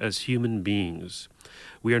nature as human beings.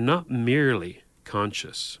 We are not merely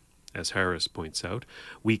conscious. As Harris points out,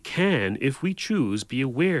 we can, if we choose, be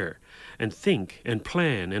aware and think and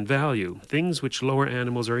plan and value, things which lower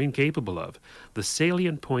animals are incapable of. The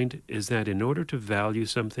salient point is that in order to value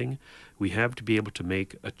something, we have to be able to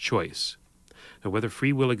make a choice. Now, whether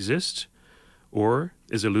free will exists or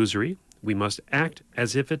is illusory, we must act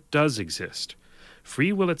as if it does exist.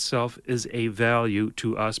 Free will itself is a value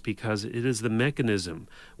to us because it is the mechanism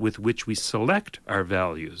with which we select our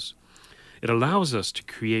values. It allows us to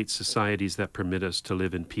create societies that permit us to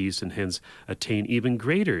live in peace and hence attain even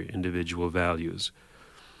greater individual values.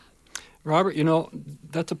 Robert, you know,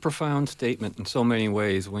 that's a profound statement in so many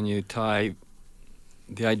ways when you tie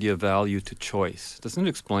the idea of value to choice. Doesn't it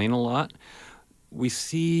explain a lot? We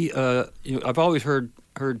see, I've always heard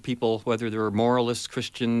people, whether they're moralists,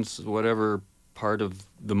 Christians, whatever part of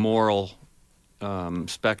the moral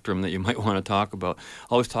spectrum that you might want to talk about,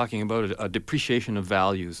 always talking about a depreciation of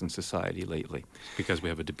values in society lately. Because we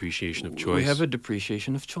have a depreciation of choice. We have a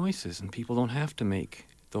depreciation of choices, and people don't have to make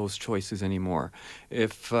those choices anymore.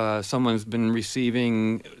 If someone's been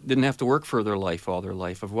didn't have to work for their life all their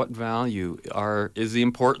life, of what value is the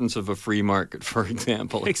importance of a free market, for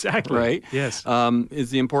example? Exactly. Right? Yes. Is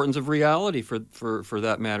the importance of reality for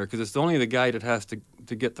that matter? Because it's only the guy that has to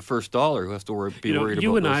get the first dollar who has to be worried about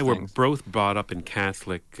you and those I things. were both brought up in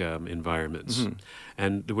Catholic environments.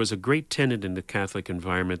 And there was a great tenet in the Catholic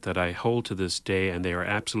environment that I hold to this day, and they are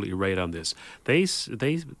absolutely right on this. They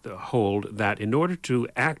hold that in order to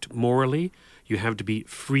act morally, you have to be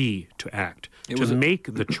free to act,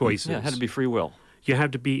 make the choices. Yeah, it had to be free will. You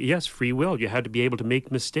have to be, free will. You had to be able to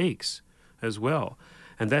make mistakes as well.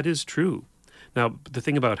 And that is true. Now, the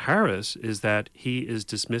thing about Harris is that he is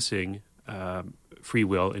dismissing free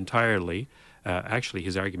will entirely. Actually,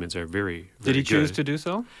 his arguments are very, very Did he choose good. to do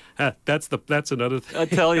so? That's another thing. I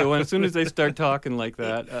tell you, as soon as they start talking like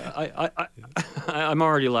that, I'm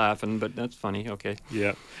already laughing, but that's funny. Okay.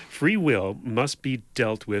 Yeah. Free will must be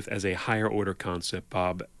dealt with as a higher order concept,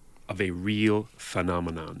 Bob, of a real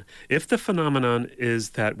phenomenon. If the phenomenon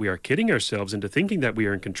is that we are kidding ourselves into thinking that we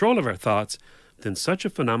are in control of our thoughts, then such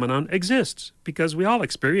a phenomenon exists because we all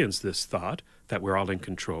experience this thought that we're all in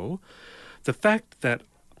control. The fact that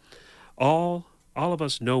all of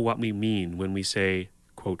us know what we mean when we say,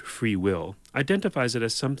 quote, free will, identifies it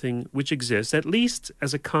as something which exists, at least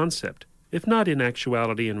as a concept, if not in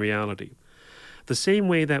actuality and reality. The same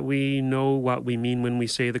way that we know what we mean when we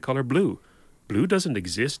say the color blue. Blue doesn't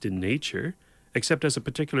exist in nature, except as a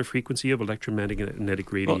particular frequency of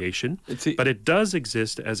electromagnetic radiation, but it does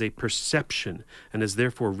exist as a perception and is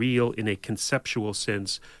therefore real in a conceptual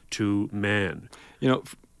sense to man. You know,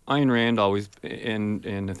 Ayn Rand always, and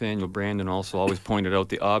Nathaniel Branden also always pointed out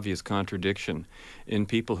the obvious contradiction in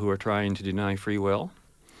people who are trying to deny free will.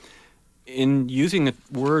 In using a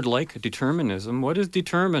word like determinism, what is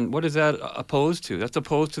that opposed to? That's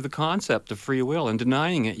opposed to the concept of free will. And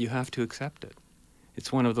denying it, you have to accept it. It's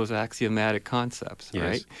one of those axiomatic concepts, Yes.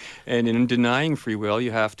 right? And in denying free will,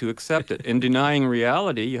 you have to accept it. In denying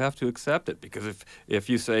reality, you have to accept it. Because if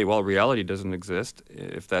you say, well, reality doesn't exist,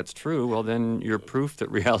 if that's true, well, then your proof that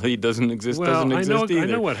reality doesn't exist doesn't exist either. I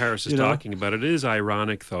know what Harris is talking about. It is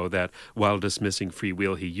ironic, though, that while dismissing free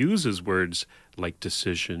will, he uses words like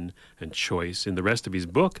decision and choice in the rest of his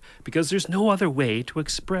book, because there's no other way to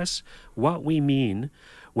express what we mean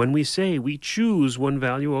when we say we choose one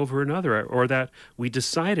value over another, or that we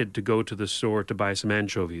decided to go to the store to buy some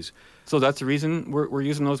anchovies. So that's the reason we're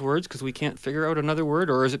using those words, because we can't figure out another word,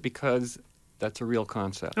 or is it because that's a real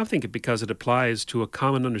concept? I think it because it applies to a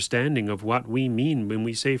common understanding of what we mean when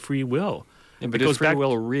we say free will. Yeah, but is free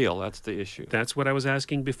will real? That's the issue. That's what I was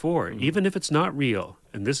asking before. Even if it's not real,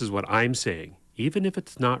 and this is what I'm saying, even if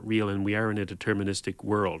it's not real and we are in a deterministic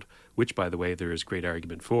world, which, by the way, there is great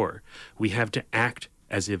argument for, we have to act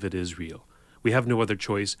as if it is real. We have no other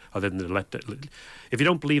choice other than to let it. If you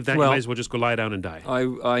don't believe that, you might as well just go lie down and die.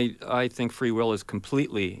 I think free will is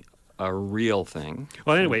completely a real thing.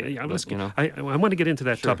 Well, anyway, I want to get into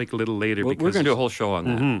that topic a little later. We're going to do a whole show on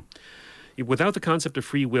that. Without the concept of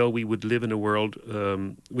free will, we would live in a world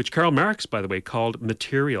which Karl Marx, by the way, called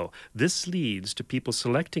material. This leads to people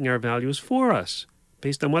selecting our values for us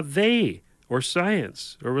based on what they or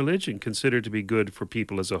science or religion consider to be good for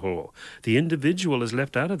people as a whole. The individual is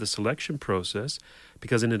left out of the selection process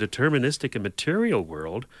because in a deterministic and material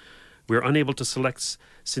world, we're unable to select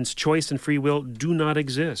since choice and free will do not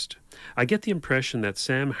exist. I get the impression that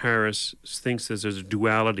Sam Harris thinks there's a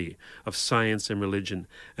duality of science and religion,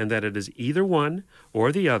 and that it is either one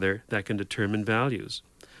or the other that can determine values.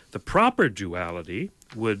 The proper duality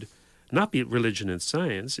would not be religion and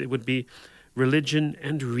science, it would be religion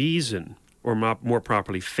and reason, or more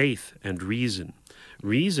properly, faith and reason.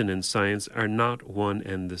 Reason and science are not one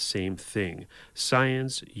and the same thing.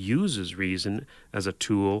 Science uses reason as a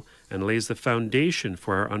tool and lays the foundation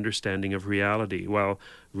for our understanding of reality, while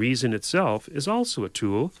reason itself is also a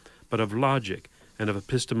tool, but of logic and of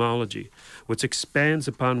epistemology, which expands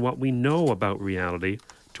upon what we know about reality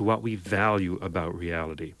to what we value about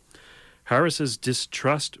reality. Harris's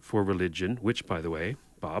distrust for religion, which, by the way,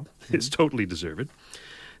 Bob, is totally deserved,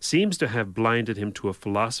 seems to have blinded him to a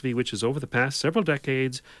philosophy which has over the past several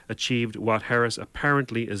decades achieved what Harris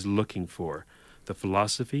apparently is looking for. The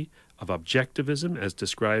philosophy of objectivism, as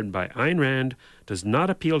described by Ayn Rand, does not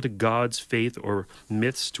appeal to God's faith or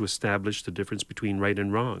myths to establish the difference between right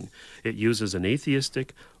and wrong. It uses an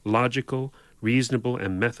atheistic, logical, reasonable,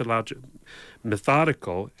 and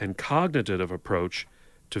methodical and cognitive approach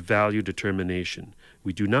to value determination.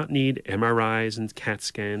 We do not need MRIs and CAT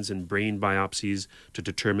scans and brain biopsies to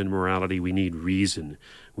determine morality. We need reason.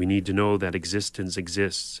 We need to know that existence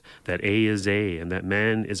exists, that A is A, and that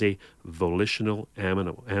man is a volitional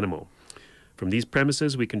animal. From these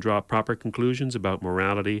premises, we can draw proper conclusions about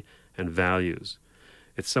morality and values.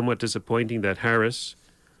 It's somewhat disappointing that Harris,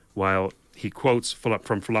 while he quotes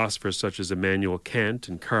from philosophers such as Immanuel Kant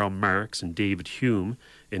and Karl Marx and David Hume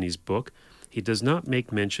in his book, he does not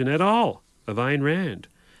make mention at all of Ayn Rand.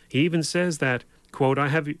 He even says that, quote, I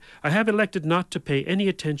have elected not to pay any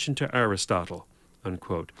attention to Aristotle,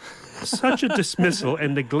 unquote. Such a dismissal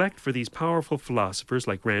and neglect for these powerful philosophers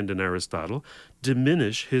like Rand and Aristotle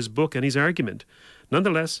diminish his book and his argument.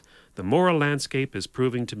 Nonetheless, the moral landscape is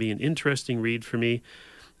proving to be an interesting read for me,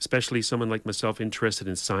 especially someone like myself interested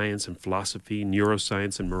in science and philosophy,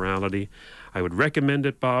 neuroscience and morality. I would recommend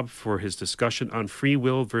it, Bob, for his discussion on free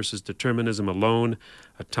will versus determinism alone,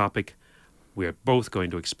 a topic we're both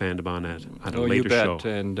going to expand upon at a later show.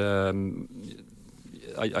 And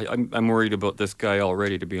I'm worried about this guy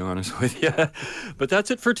already, to be honest with you. But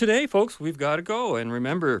that's it for today, folks. We've got to go. And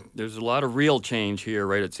remember, there's a lot of real change here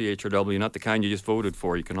right at CHRW, not the kind you just voted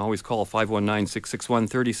for. You can always call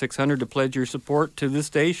 519-661-3600 to pledge your support to the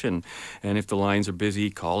station. And if the lines are busy,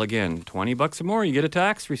 call again. $20 or more, you get a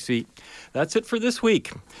tax receipt. That's it for this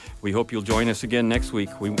week. We hope you'll join us again next week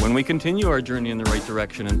when we continue our journey in the right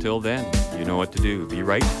direction. Until then, you know what to do. Be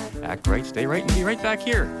right, act right, stay right, and be right back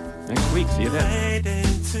here next week. See you then. Fade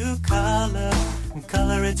into color, and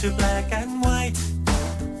color into black and white.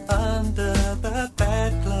 Under the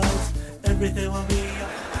bedclothes, everything will be.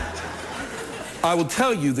 I will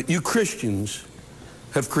tell you that you Christians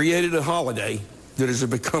have created a holiday that has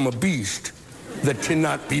become a beast that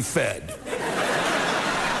cannot be fed.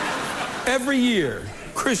 Every year,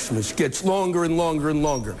 Christmas gets longer and longer and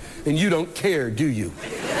longer, and you don't care, do you?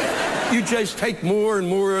 You just take more and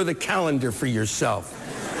more of the calendar for yourself.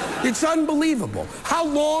 It's unbelievable. How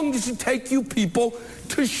long does it take you people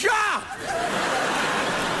to shop?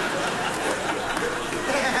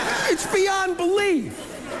 It's beyond belief.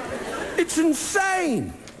 It's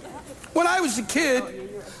insane. When I was a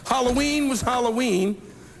kid, Halloween was Halloween,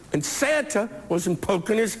 and Santa wasn't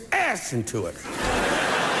poking his ass into it.